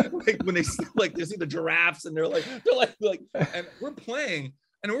 ah! Like when they see the giraffes, and they're like, and we're playing,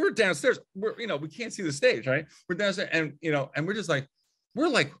 and we're downstairs. We can't see the stage, right? We're downstairs, and and we're just like,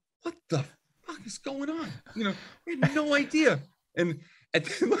 what the fuck is going on? We have no idea, and then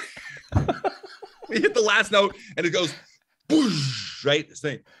we hit the last note, and it goes. Right,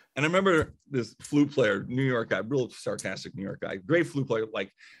 and I remember this flute player, New York guy, real sarcastic New York guy, great flute player,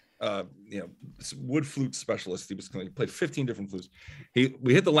 like wood flute specialist. He played 15 different flutes.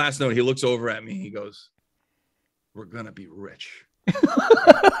 We hit the last note. He looks over at me. He goes, "We're gonna be rich."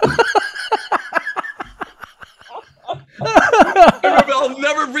 I'll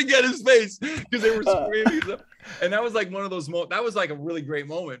never forget his face because they were screaming. And that was like one of those moments. That was like a really great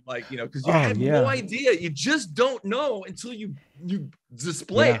moment, like, because you had no idea. You just don't know until you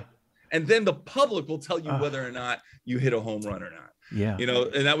display it. And then the public will tell you whether or not you hit a home run or not. Yeah.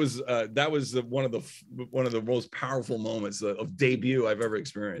 And that was one of the most powerful moments of debut I've ever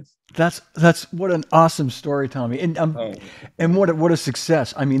experienced. That's what an awesome story, Tommy. And what a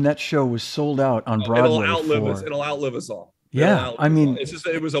success. I mean, that show was sold out on Broadway. It'll outlive us all. Yeah. I mean,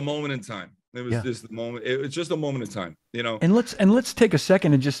 it was a moment in time. It was just the moment. It was just a moment in time, And let's take a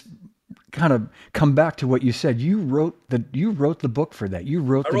second and just kind of come back to what you said. You wrote the book for that. I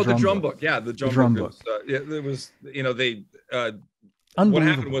wrote the drum book. Yeah, the drum book. It was what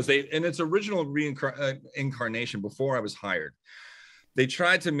happened was in its original incarnation before I was hired, they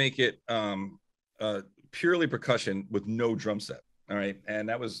tried to make it purely percussion with no drum set. All right. And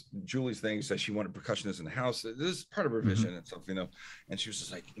that was Julie's thing. She said she wanted percussionists in the house. This is part of her vision and stuff, and she was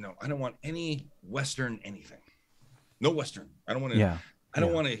just like, I don't want any Western anything. No Western. I don't want to, I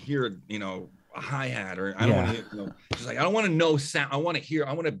don't want to hear, a hi-hat or I don't want to hear, she's like, I don't want to know sound. I want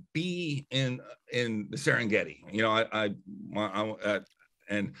to be in the Serengeti,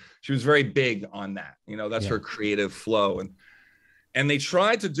 and she was very big on that. That's her creative flow. And they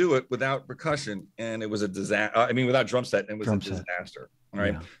tried to do it without percussion, and it was a disaster. Without drum set, and it was a disaster. All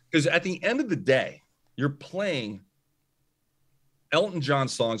right, because at the end of the day, you're playing Elton John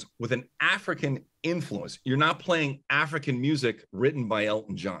songs with an African influence. You're not playing African music written by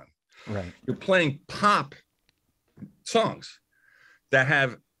Elton John. Right. You're playing pop songs that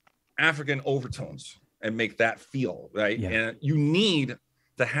have African overtones and make that feel right. Yeah. And you need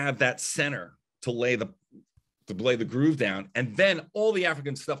to have that center to lay the groove down, and then all the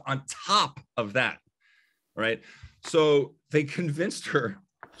African stuff on top of that, right? So they convinced her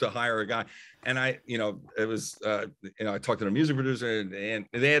to hire a guy, and I talked to the music producer, and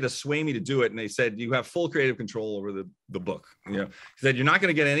they had to sway me to do it, and they said, you have full creative control over the book. He said, you're not going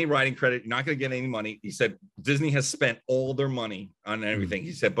to get any writing credit, you're not going to get any money. He said, Disney has spent all their money on everything.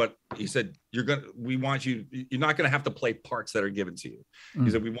 He said, you're not going to have to play parts that are given to you.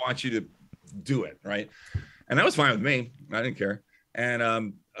 He said, we want you to do it, right? And that was fine with me. I didn't care.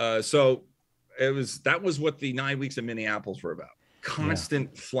 And so that was what the 9 weeks in Minneapolis were about.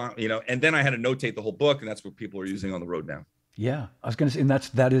 Constant fly, and then I had to notate the whole book, and that's what people are using on the road now. Yeah. I was going to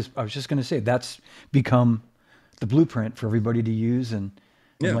say, I was just going to say, that's become the blueprint for everybody to use. And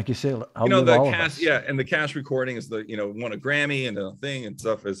like you say, the cast, and the cast recording is won a Grammy and the thing and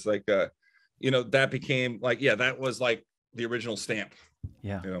stuff. Is like, that became like, that was like the original stamp.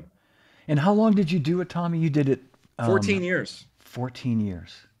 Yeah. And how long did you do it, Tommy? You did it 14 years. 14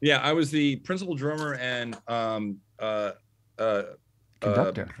 years. Yeah, I was the principal drummer and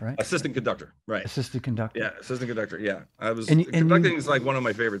conductor, right? Assistant conductor, right? Assistant conductor. Yeah, assistant conductor. Yeah, I was. Conducting is like one of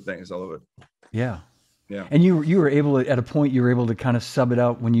my favorite things. I love it. Yeah. Yeah. And you were able to, at a point, you were able to kind of sub it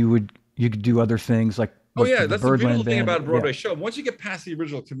out when you could do other things like. That's the beautiful thing about a Broadway show. Once you get past the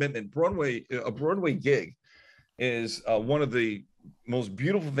original commitment, a Broadway gig is one of the most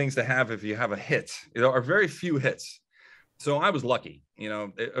beautiful things to have if you have a hit. There are very few hits, so I was lucky.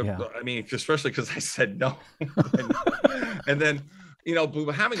 Especially because I said no, and then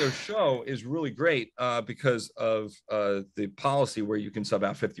having a show is really great because of the policy where you can sub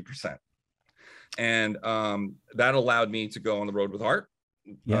out 50%, and that allowed me to go on the road with art.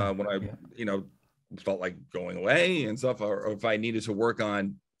 felt like going away and stuff, or if I needed to work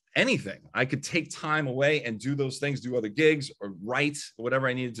on anything, I could take time away and do those things, do other gigs or write whatever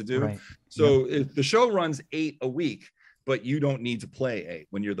I needed to do. Right. So if the show runs 8 a week, but you don't need to play 8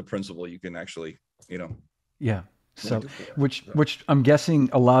 when you're the principal. You can actually, Yeah. So, which I'm guessing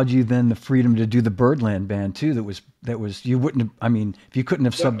allowed you then the freedom to do the Birdland Band too. That was you wouldn't have, I mean, if you couldn't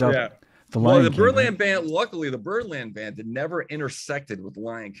have subbed up the Lion King. Birdland Band, luckily the Birdland Band had never intersected with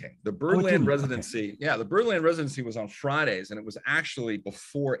Lion King. The Birdland residency, the Birdland residency was on Fridays, and it was actually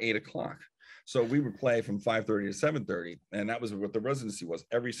before 8 o'clock. So we would play from 5:30 to 7:30, and that was what the residency was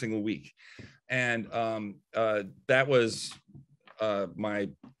every single week. And that was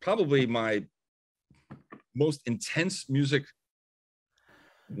probably my most intense music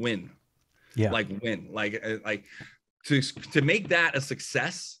win. Like to make that a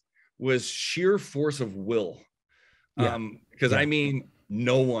success was sheer force of will. Because I mean,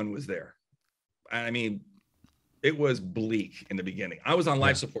 no one was there. I mean, it was bleak in the beginning. I was on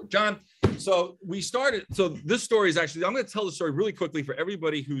life support, John. So we started. So this story is actually, I'm going to tell the story really quickly for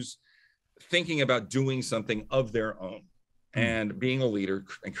everybody who's thinking about doing something of their own and being a leader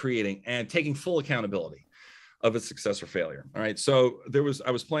and creating and taking full accountability of its success or failure. All right. So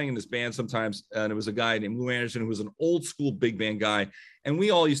I was playing in this band sometimes, and it was a guy named Lou Anderson, who was an old school big band guy. And we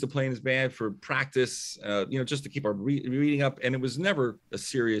all used to play in his band for practice, just to keep our reading up. And it was never a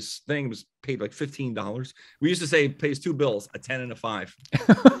serious thing. It was paid like $15. We used to say it pays 2 bills, a 10 and a 5.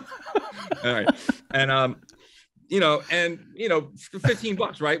 All right. And, for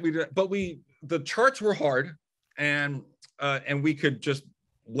 $15, right? The charts were hard, and we could just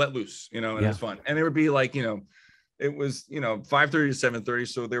let loose, and it was fun. And it would be like, it was, 5:30 to 7:30.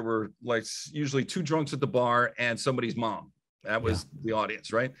 So there were like usually 2 drunks at the bar and somebody's mom. That was the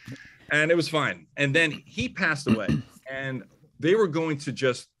audience, right? And it was fine. And then he passed away, and they were going to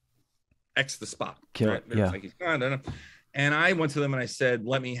just X the spot. Kill it. Yeah. Like, he's gone. And I went to them and I said,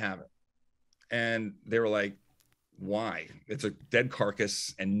 let me have it. And they were like, why? It's a dead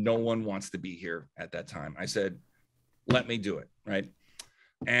carcass and no one wants to be here at that time. I said, let me do it. Right.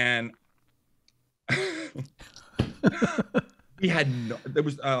 And we had there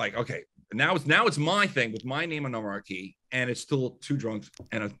was like, okay, now it's my thing with my name on the marquee, and it's still 2 drunks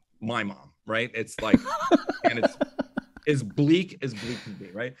and my mom, right? It's like, and it's as bleak as can be,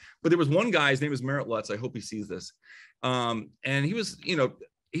 right? But there was one guy, his name was Merritt Lutz. I hope he sees this. And he was,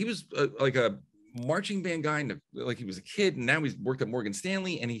 like a marching band guy, and like he was a kid, and now he's worked at Morgan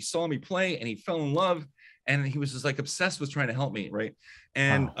Stanley, and he saw me play and he fell in love. And he was just like obsessed with trying to help me, right?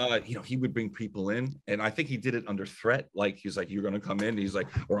 And he would bring people in, and I think he did it under threat. Like he was like, "You're going to come in." And he's like,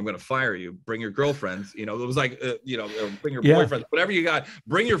 "Or I'm going to fire you. Bring your girlfriends." It was like, bring your boyfriends, whatever you got.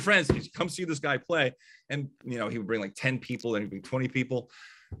 Bring your friends. Come see this guy play. And he would bring like 10 people, and he'd bring 20 people.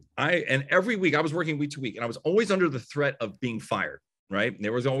 And every week I was working week to week, and I was always under the threat of being fired. Right? And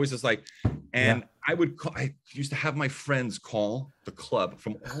there was always this like, and I used to have my friends call the club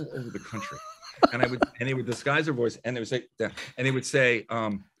from all over the country. And they would disguise their voice, and they would say,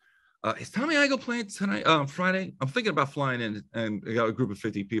 is Tommy Igoe playing tonight, Friday? I'm thinking about flying in, and I got a group of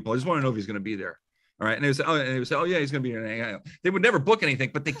 50 people. I just want to know if he's going to be there. All right. And they would say, oh yeah, he's going to be there. They would never book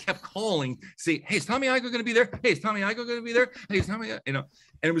anything, but they kept calling, say, hey, is Tommy Igoe going to be there? Hey, is Tommy Igoe going to be there? Hey, is Tommy, and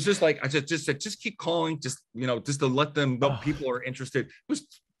it was just like, I just said, just keep calling, just to let them know people are interested. It was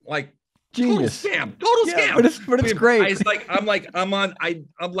like, genius. Total scam. But it's great. I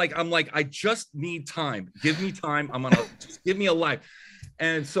just need time. Give me time. Just give me a life.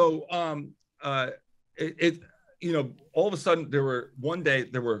 And so, all of a sudden one day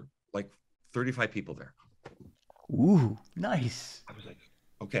there were like 35 people there. Ooh, nice. I was like,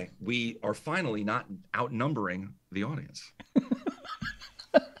 okay, we are finally not outnumbering the audience.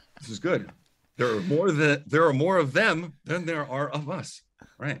 This is good. There are more of them than there are of us.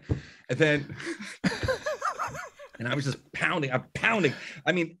 Right. And then, and I was just pounding.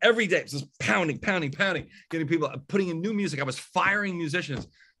 I mean, every day, just pounding, getting people, putting in new music. I was firing musicians.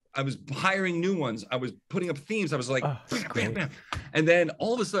 I was hiring new ones. I was putting up themes. I was like, bam, bam. And then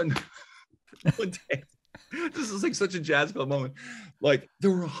all of a sudden, one day, this is like such a jazz club moment. Like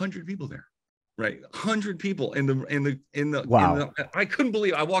there were 100 people there, right? 100 people in the, wow. I couldn't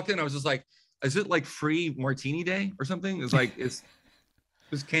believe it. I walked in. I was just like, is it like free martini day or something? It's like,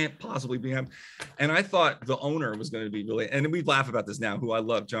 this can't possibly be him. And I thought the owner was going to be really, and we laugh about this now, who I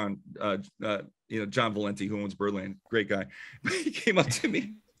love, John Valenti, who owns Birdland, great guy. He came up to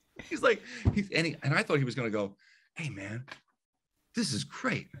me. He's like, and I thought he was going to go, hey man, this is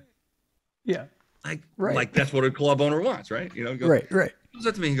great. Yeah. Like that's what a club owner wants, right? He goes, right. He goes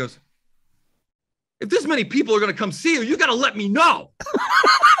up to me, he goes, if this many people are going to come see you, you got to let me know.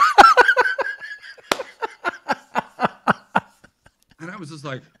 was just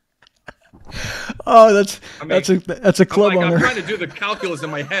like, oh, that's a club owner. I'm trying to do the calculus in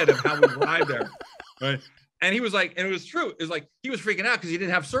my head of how we arrived there, right? And he was like, and it was true. It was like he was freaking out because he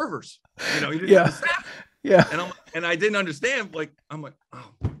didn't have servers. You know, he didn't have a staff. Yeah. And I didn't understand. Like, I'm like,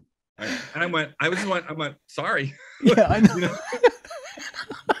 oh. And I went, sorry. Yeah, I know. You know?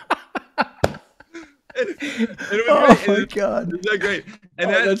 and it was great. My God. It was great.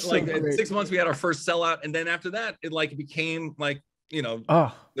 And then like so in 6 months we had our first sellout. And then after that, it like became like, you know,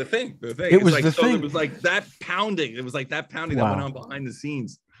 the thing. It was like, the thing. It was like that pounding. It was like that pounding that went on behind the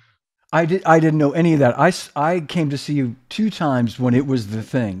scenes. I didn't know any of that. I came to see you 2 times when it was the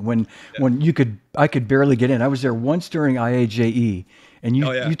thing. When I could barely get in. I was there once during IAJE, and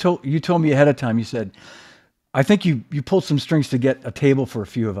you told me ahead of time. You said, I think you pulled some strings to get a table for a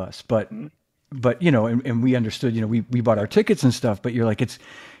few of us, but you know, and we understood. You know, we bought our tickets and stuff. But you're like, it's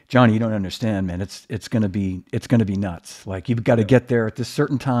Johnny, you don't understand, man. It's gonna be nuts. Like you've got to get there at this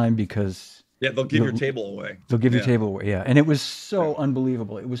certain time because. Yeah, they'll give your table away. They'll give your table away. Yeah, and it was so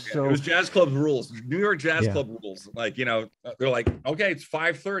unbelievable. It was so. It was jazz club rules. New York jazz club rules. Like, you know, they're like, okay, it's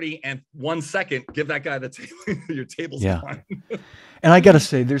 5:30, and 1 second, give that guy the table. Your table's gone. And I got to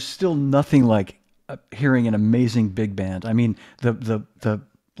say, there's still nothing like hearing an amazing big band. I mean, the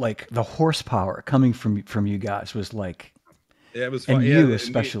like the horsepower coming from you guys was like. Yeah, it was fun. And you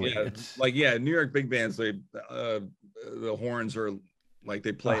especially. It's like New York big bands. They the horns are like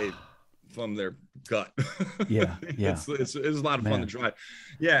they play. From their gut. It's a lot of fun to drive.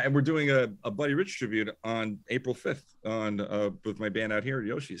 Yeah, and we're doing a Buddy Rich tribute on April 5th on with my band out here at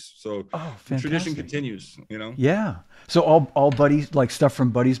Yoshi's. So the tradition continues, you know. Yeah. So all Buddies, like stuff from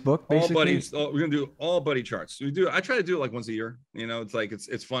Buddy's book, basically. All Buddies. We're gonna do all Buddy charts. I try to do it like once a year. You know, it's like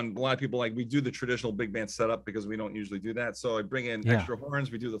it's fun. A lot of people like we do the traditional big band setup because we don't usually do that. So I bring in extra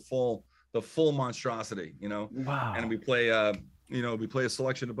horns. We do the full monstrosity. You know. Wow. And we play. You know, we play a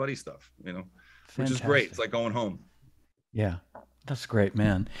selection of Buddy stuff, you know, which is great. It's like going home. Yeah, that's great,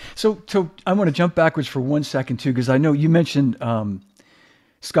 man. So I want to jump backwards for 1 second too, because I know you mentioned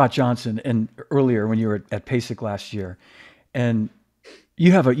Scott Johnson and earlier when you were at PASIC last year, and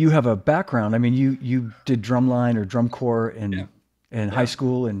you have a background. I mean, you did drumline or drum corps in high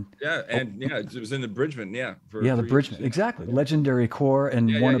school and it was in the Bridgman, the Bridgman, exactly, legendary corps,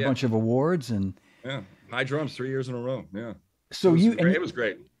 and won a bunch of awards and high drums 3 years in a row, So it was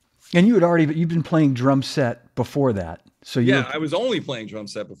great. And you've been playing drum set before that. So I was only playing drum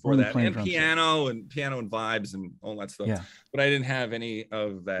set before that, and piano and vibes and all that stuff. Yeah. But I didn't have any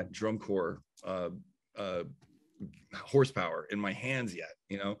of that drum corps horsepower in my hands yet,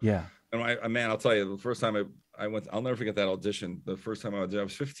 you know? Yeah. And I'll tell you, the first time I went, I'll never forget that audition. The first time I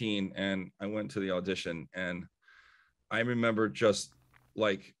was 15 and I went to the audition, and I remember just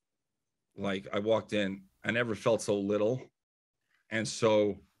like I walked in, I never felt so little and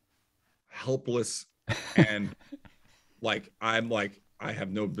so helpless, and I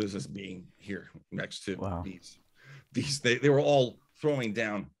have no business being here next to these they were all throwing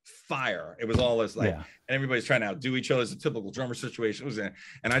down fire. It was all this and everybody's trying to outdo each other. It's a typical drummer situation. It was and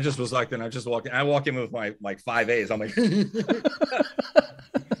I just was like, then I walk in with my 5 A's. I'm like these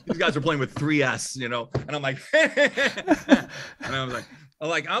guys are playing with 3S, you know, and I'm like and I was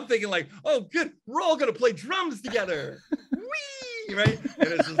like, I'm thinking like, oh good, we're all gonna play drums together. Whee! Right? And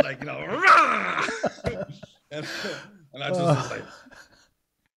it's just like, you know, rah! and I just was like,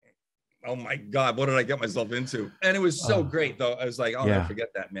 oh my God, what did I get myself into? And it was so great though. I was like, I'll never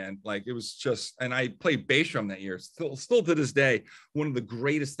forget that, man. Like it was just, and I played bass drum that year. Still to this day, one of the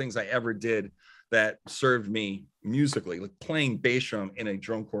greatest things I ever did that served me musically, like playing bass drum in a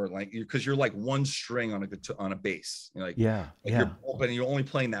drum corps, like because you're like one string on a bass. You're like, you're open, you're only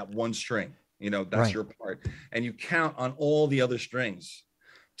playing that one string. You know, that's your part. And you count on all the other strings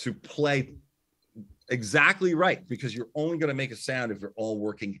to play exactly right, because you're only going to make a sound if you're all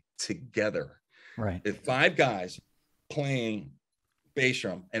working together. Right. If 5 guys playing bass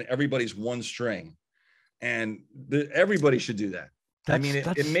drum and everybody's one string, and everybody should do that.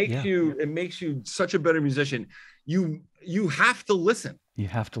 It makes you such a better musician. You have to listen. You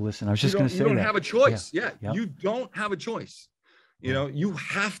have to listen. I was just going to say you don't have a choice. You don't have a choice. You know, you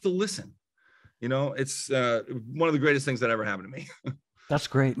have to listen. You know, it's one of the greatest things that ever happened to me. That's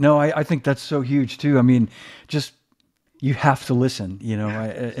great. No, I think that's so huge too. I mean, just you have to listen. You know,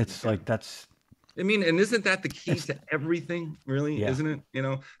 it's like that's. I mean, and isn't that the key to everything? Really, isn't it? You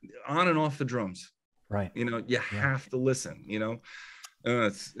know, on and off the drums. Right. You know, you have to listen. You know,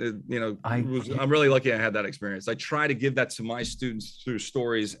 I'm really lucky I had that experience. I try to give that to my students through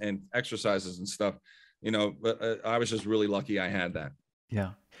stories and exercises and stuff. You know, but I was just really lucky I had that.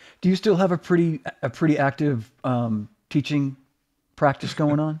 Yeah. Do you still have a pretty active teaching practice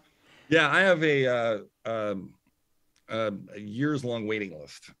going on? Yeah, I have a years-long waiting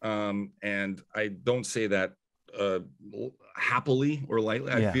list, and I don't say that happily or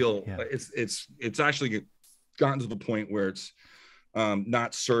lightly. I feel it's actually gotten to the point where it's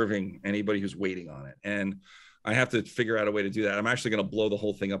not serving anybody who's waiting on it, and I have to figure out a way to do that. I'm actually going to blow the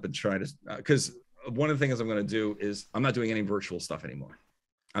whole thing up and try to, because one of the things I'm going to do is I'm not doing any virtual stuff anymore.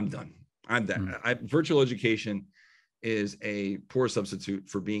 I'm done. I'm done. Virtual education is a poor substitute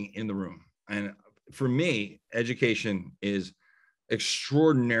for being in the room. And for me, education is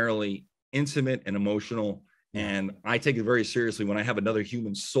extraordinarily intimate and emotional. And I take it very seriously when I have another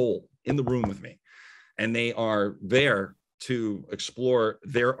human soul in the room with me, and they are there to explore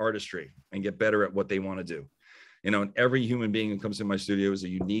their artistry and get better at what they want to do. And every human being who comes in my studio is a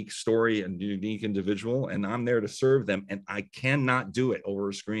unique story and unique individual, and I'm there to serve them. And I cannot do it over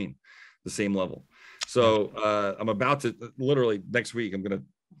a screen the same level. So I'm about to, literally next week, I'm going to,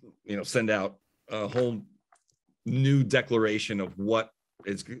 send out a whole new declaration of what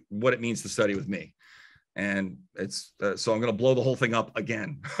it means to study with me. And it's so I'm going to blow the whole thing up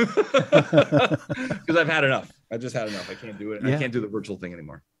again because I've had enough. I just had enough. I can't do it. I can't do the virtual thing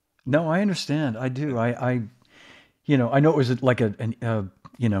anymore. No, I understand. I do. I know it was like a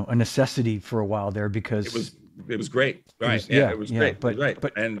necessity for a while there because it was great. Right. It was great. But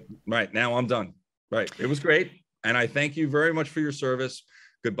right now I'm done. Right. It was great. And I thank you very much for your service.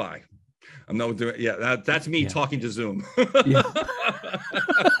 Goodbye. I'm not doing. Yeah. That's me talking to Zoom.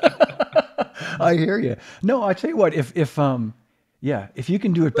 I hear you. No, I tell you what, if you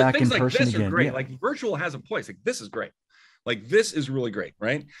can do it back in person again, great. Like virtual has a place. Like this is great. Like this is really great,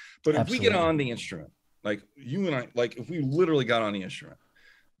 right? But if we get on the instrument, like you and I, like if we literally got on the instrument,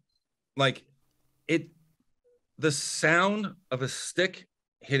 like the sound of a stick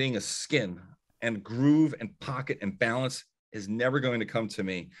hitting a skin and groove and pocket and balance is never going to come to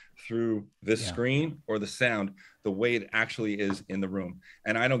me through this screen or the sound the way it actually is in the room.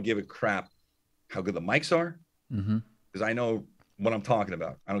 And I don't give a crap how good the mics are, because I know what I'm talking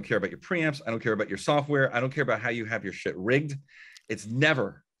about. I don't care about your preamps. I don't care about your software. I don't care about how you have your shit rigged. It's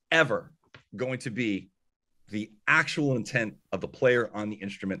never, ever going to be the actual intent of the player on the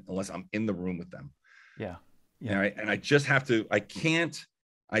instrument unless I'm in the room with them. Yeah. All right. And I just don't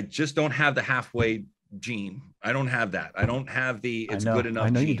have the halfway gene. I don't have that. I don't have the it's good enough. I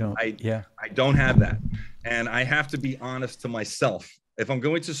know gene. You don't. I don't have that. And I have to be honest to myself. If I'm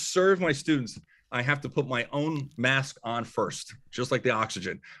going to serve my students, I have to put my own mask on first, just like the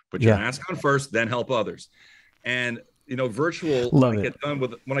oxygen. Put your mask on first, then help others. And virtual. When I get done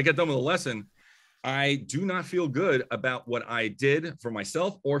with a lesson, I do not feel good about what I did for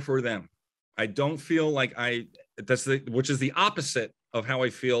myself or for them. I don't feel like which is the opposite of how I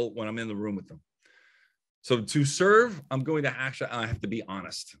feel when I'm in the room with them. So to serve, I have to be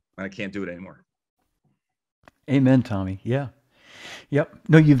honest. I can't do it anymore. Amen, Tommy. Yeah. Yep.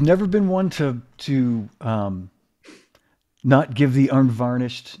 No, you've never been one to not give the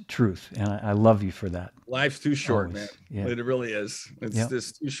unvarnished truth, and I love you for that. Life's too short, man. Yeah. It really is. It's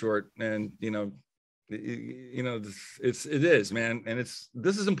just too short, and it is, man. And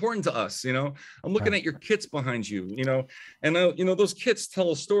this is important to us. I'm looking at your kits behind you. And those kits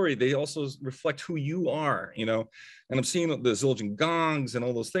tell a story. They also reflect who you are. And I'm seeing the Zildjian gongs and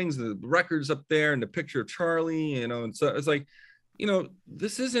all those things, the records up there, and the picture of Charlie. And so it's like,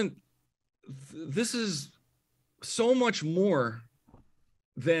 this is so much more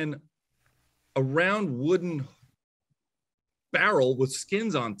than a round wooden barrel with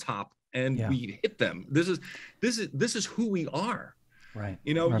skins on top, and we hit them. This is who we are. Right.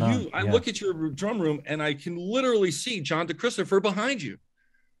 I look at your drum room and I can literally see John DeChristopher behind you.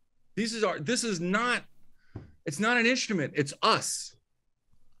 It's not an instrument, it's us.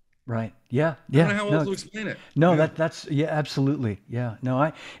 Right. Yeah. I don't know how else to explain it. No, that's absolutely. Yeah. No,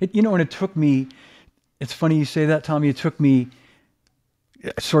 and it took me, it's funny you say that, Tommy. It took me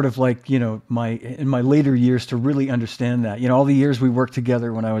sort of like, in my later years to really understand that, all the years we worked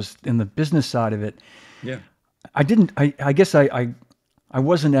together when I was in the business side of it. Yeah. I guess I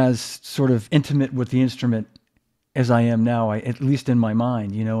wasn't as sort of intimate with the instrument as I am now, at least in my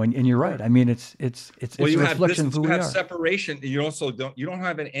mind, and you're right. I mean, it's a reflection of who we are. Separation. You don't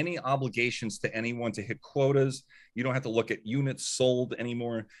have any obligations to anyone to hit quotas. You don't have to look at units sold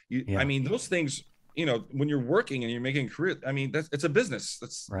anymore. I mean, those things, when you're working and you're making a career, I mean, it's a business.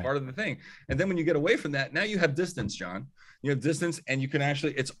 That's part of the thing. And then when you get away from that, now you have distance, John. You have distance, and you can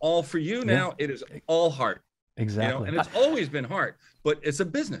it's all for you now. It is all heart. Exactly. And it's always been hard, but it's a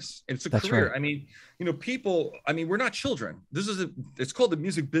business. It's a career. Right. I mean, people, we're not children. It's called the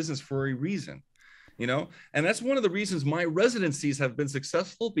music business for a reason. you know? And that's one of the reasons my residencies have been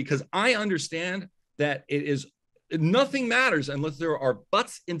successful, because I understand that nothing matters unless there are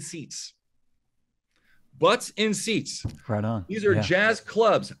butts in seats. Butts in seats. Right on. These are jazz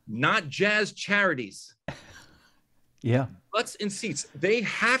clubs, not jazz charities. Yeah. Butts in seats. They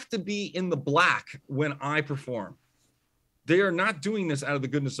have to be in the black when I perform. They are not doing this out of the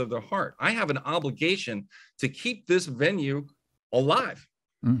goodness of their heart. I have an obligation to keep this venue alive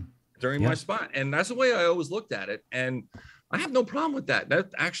during my spot. And that's the way I always looked at it. And I have no problem with that. That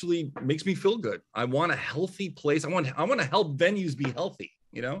actually makes me feel good. I want a healthy place. I want to help venues be healthy,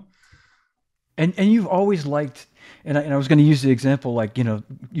 you know? And you've always liked, and I was going to use the example, like, you know,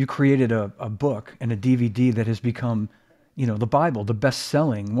 you created a book and a DVD that has become, you know, the Bible, the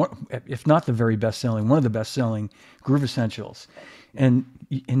best-selling, if not the very best-selling, one of the best-selling Groove Essentials. And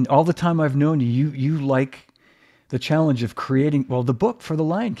in all the time I've known you, you like the challenge of creating, well, the book for The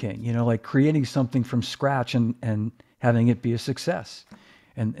Lion King, you know, like creating something from scratch and having it be a success.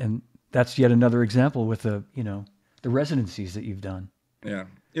 And that's yet another example with the residencies that you've done. Yeah.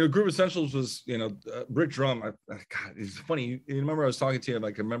 You know, Groove Essentials was, you know, Rick Drum. God, it's funny. You remember I was talking to him.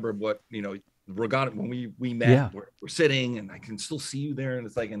 I can remember what, you know, Regatta, when we met, we're sitting and I can still see you there. And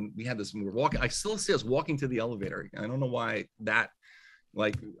it's like, and we had this, we were walking, I still see us walking to the elevator. I don't know why that,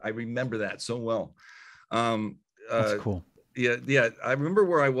 like, I remember that so well. That's cool. Yeah. I remember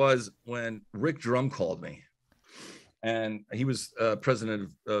where I was when Rick Drum called me, and he was president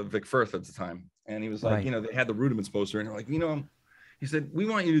of Vic Firth at the time. And he was like, you know, they had the Rudiments poster, and they're like, you know, he said, we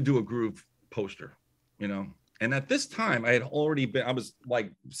want you to do a Groove poster, you know? And at this time I was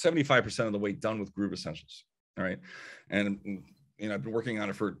like 75% of the way done with Groove Essentials. All right. And, you know, I've been working on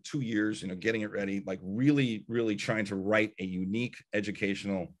it for 2 years, you know, getting it ready, like really, really trying to write a unique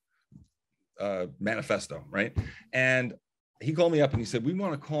educational manifesto. Right. And he called me up and he said, we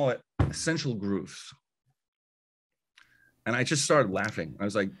want to call it Essential Grooves. And I just started laughing. I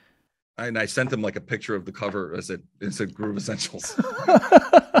was like, and I sent him like a picture of the cover. I said, it's a Groove Essentials.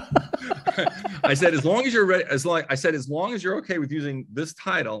 I said, as long as you're ready, as long as you're okay with using this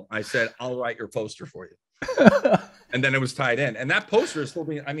title, I said, I'll write your poster for you. And then it was tied in. And that poster is still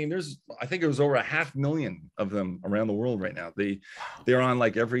being, I mean, I think it was over 500,000 of them around the world right now. They're on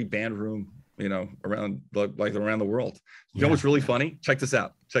like every band room, you know, around the world. You know what's really funny? Check this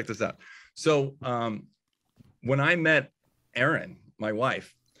out. So when I met Erin, my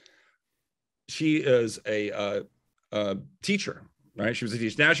wife, she is a teacher, right? She was a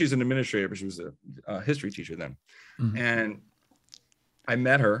teacher. Now she's an administrator, but she was a history teacher then. Mm-hmm. And I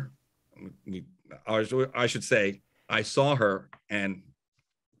met her. I should say, I saw her and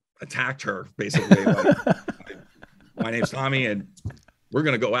attacked her, basically. Like, my name's Tommy, and we're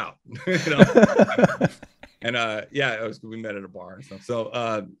gonna go out. You know? And we met at a bar and stuff. So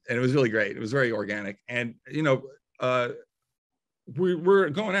and it was really great. It was very organic. And you know, we're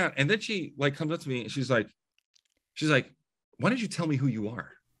going out, and then she like comes up to me and she's like, why don't you tell me who you are?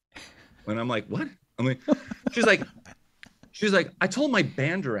 And I'm like, what? I'm like, she's like, I told my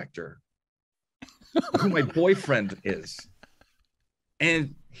band director who my boyfriend is.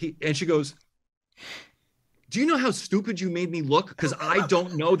 And she goes, do you know how stupid you made me look? Because I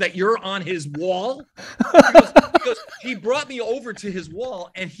don't know that you're on his wall. Because he brought me over to his wall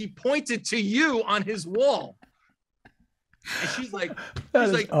and he pointed to you on his wall. And she's like,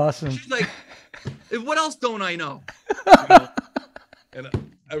 awesome. She's like, what else don't I know? You know?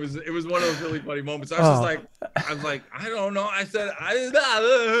 And it was one of those really funny moments. I was like, I don't know. I said,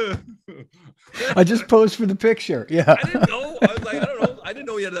 I just posed for the picture. Yeah. I didn't know. I was like, I don't know. I didn't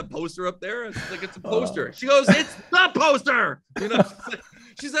know he had that poster up there. It's like, it's a poster. She goes, it's the poster. You know,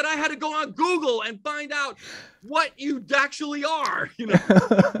 she said, I had to go on Google and find out what you actually are. You know,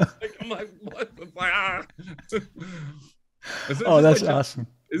 I'm like, what? That's awesome.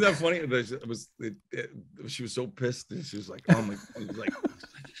 Isn't that funny? She was so pissed. She was like, oh my,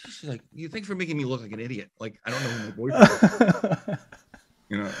 she's like, you thanks for making me look like an idiot. Like, I don't know who my boyfriend is.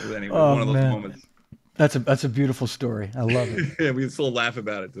 You know, anyway, one of those moments. That's a beautiful story. I love it. Yeah, we still laugh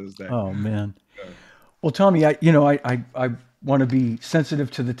about it to this day. Oh man. Yeah. Well, Tommy, I want to be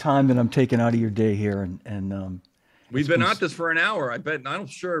sensitive to the time that I'm taking out of your day here, and we've been at this for an hour. I'm not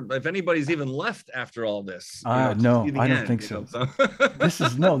sure if anybody's even left after all this. No, I don't think so. This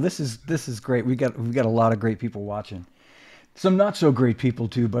is great. We got a lot of great people watching. Some not so great people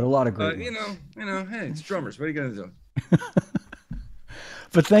too, but a lot of great. You know, hey, it's drummers. What are you gonna do?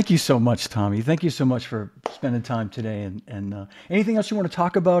 But thank you so much, Tommy. Thank you so much for spending time today. And anything else you want to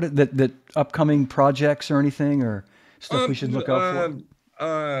talk about it? That upcoming projects or anything or stuff we should look out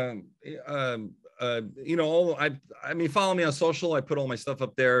for? you know, I mean, follow me on social. I put all my stuff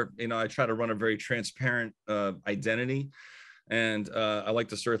up there. You know, I try to run a very transparent identity, and I like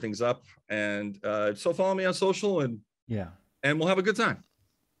to stir things up. And so follow me on social, and we'll have a good time.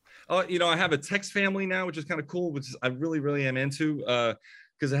 You know, I have a text family now, which is kind of cool, which I really am into,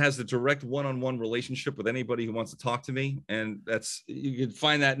 because it has the direct one-on-one relationship with anybody who wants to talk to me. And that's, you can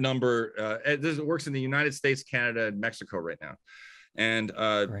find that number. It works in the United States, Canada, and Mexico right now. And,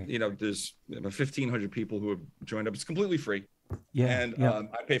 you know, there's 1,500 people who have joined up. It's completely free. And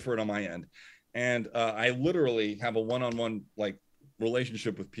I pay for it on my end. And I literally have a one-on-one like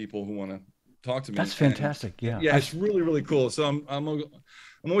relationship with people who want to talk to me. That's fantastic. And, yeah, it's really cool. So I'm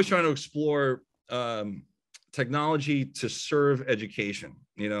always trying to explore technology to serve education,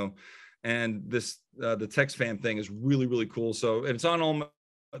 you know, and this the text fam thing is really cool. So it's on all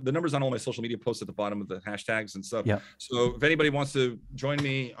the numbers on all my social media posts at the bottom of the hashtags and stuff. So if anybody wants to join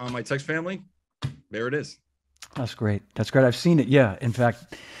me on my text family, there it is. That's great. That's great. I've seen it. Yeah. In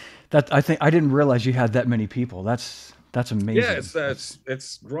fact, I think I didn't realize you had that many people. That's amazing. Yeah,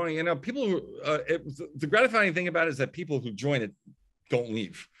 it's growing. You know, people who the gratifying thing about it is that people who join it don't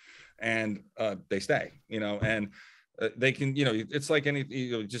leave, and they stay. You know, and they can. You know, it's like any.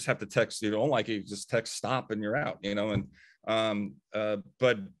 You just have to text. You don't like it, you just text stop, and you're out. You know, and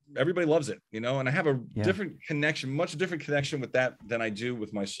but everybody loves it. You know, and I have a different connection, much different connection with that than I do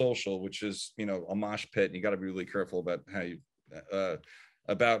with my social, which is, you know, a mosh pit. And you got to be really careful about how you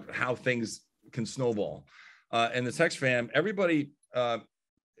about how things can snowball. And the text fam, everybody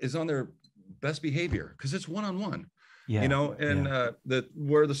is on their best behavior because it's one-on-one, you know, and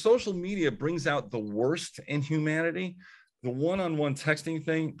where the social media brings out the worst in humanity, the one-on-one texting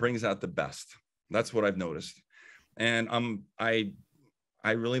thing brings out the best. That's what I've noticed. And I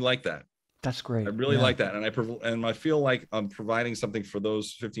really like that. That's great. I really like that. And I feel like I'm providing something for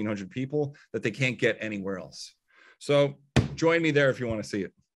those 1,500 people that they can't get anywhere else. So join me there if you want to see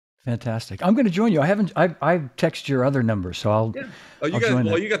it. Fantastic. I'm going to join you. I've texted your other number, so I'll. Yeah. Oh,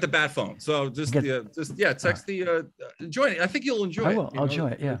 you got the bat phone. So text the join it. I think you'll enjoy it. I will. I'll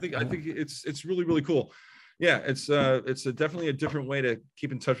join it. Yeah. I think it's really cool. Yeah, it's definitely a different way to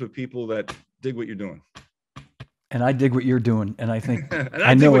keep in touch with people that dig what you're doing. And I dig what you're doing, and I think and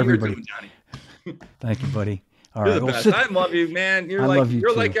I know everybody. Doing, Johnny. Thank you, buddy. All you're right. The best. I love you, man. You're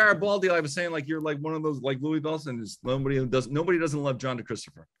like Garibaldi. I was saying, like you're like one of those like Louis Belson. Nobody doesn't love John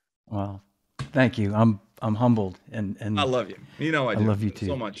DeChristopher. Well, thank you. I'm humbled and I love you. You know I do. love you too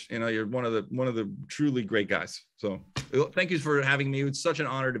so much. You know, you're one of the truly great guys. So thank you for having me. It's such an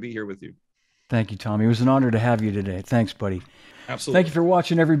honor to be here with you. Thank you, Tommy. It was an honor to have you today. Thanks, buddy. Absolutely. Thank you for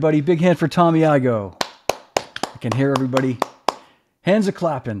watching, everybody. Big hand for Tommy Igoe. I can hear everybody. Hands a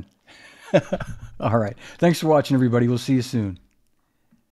clapping. All right. Thanks for watching, everybody. We'll see you soon.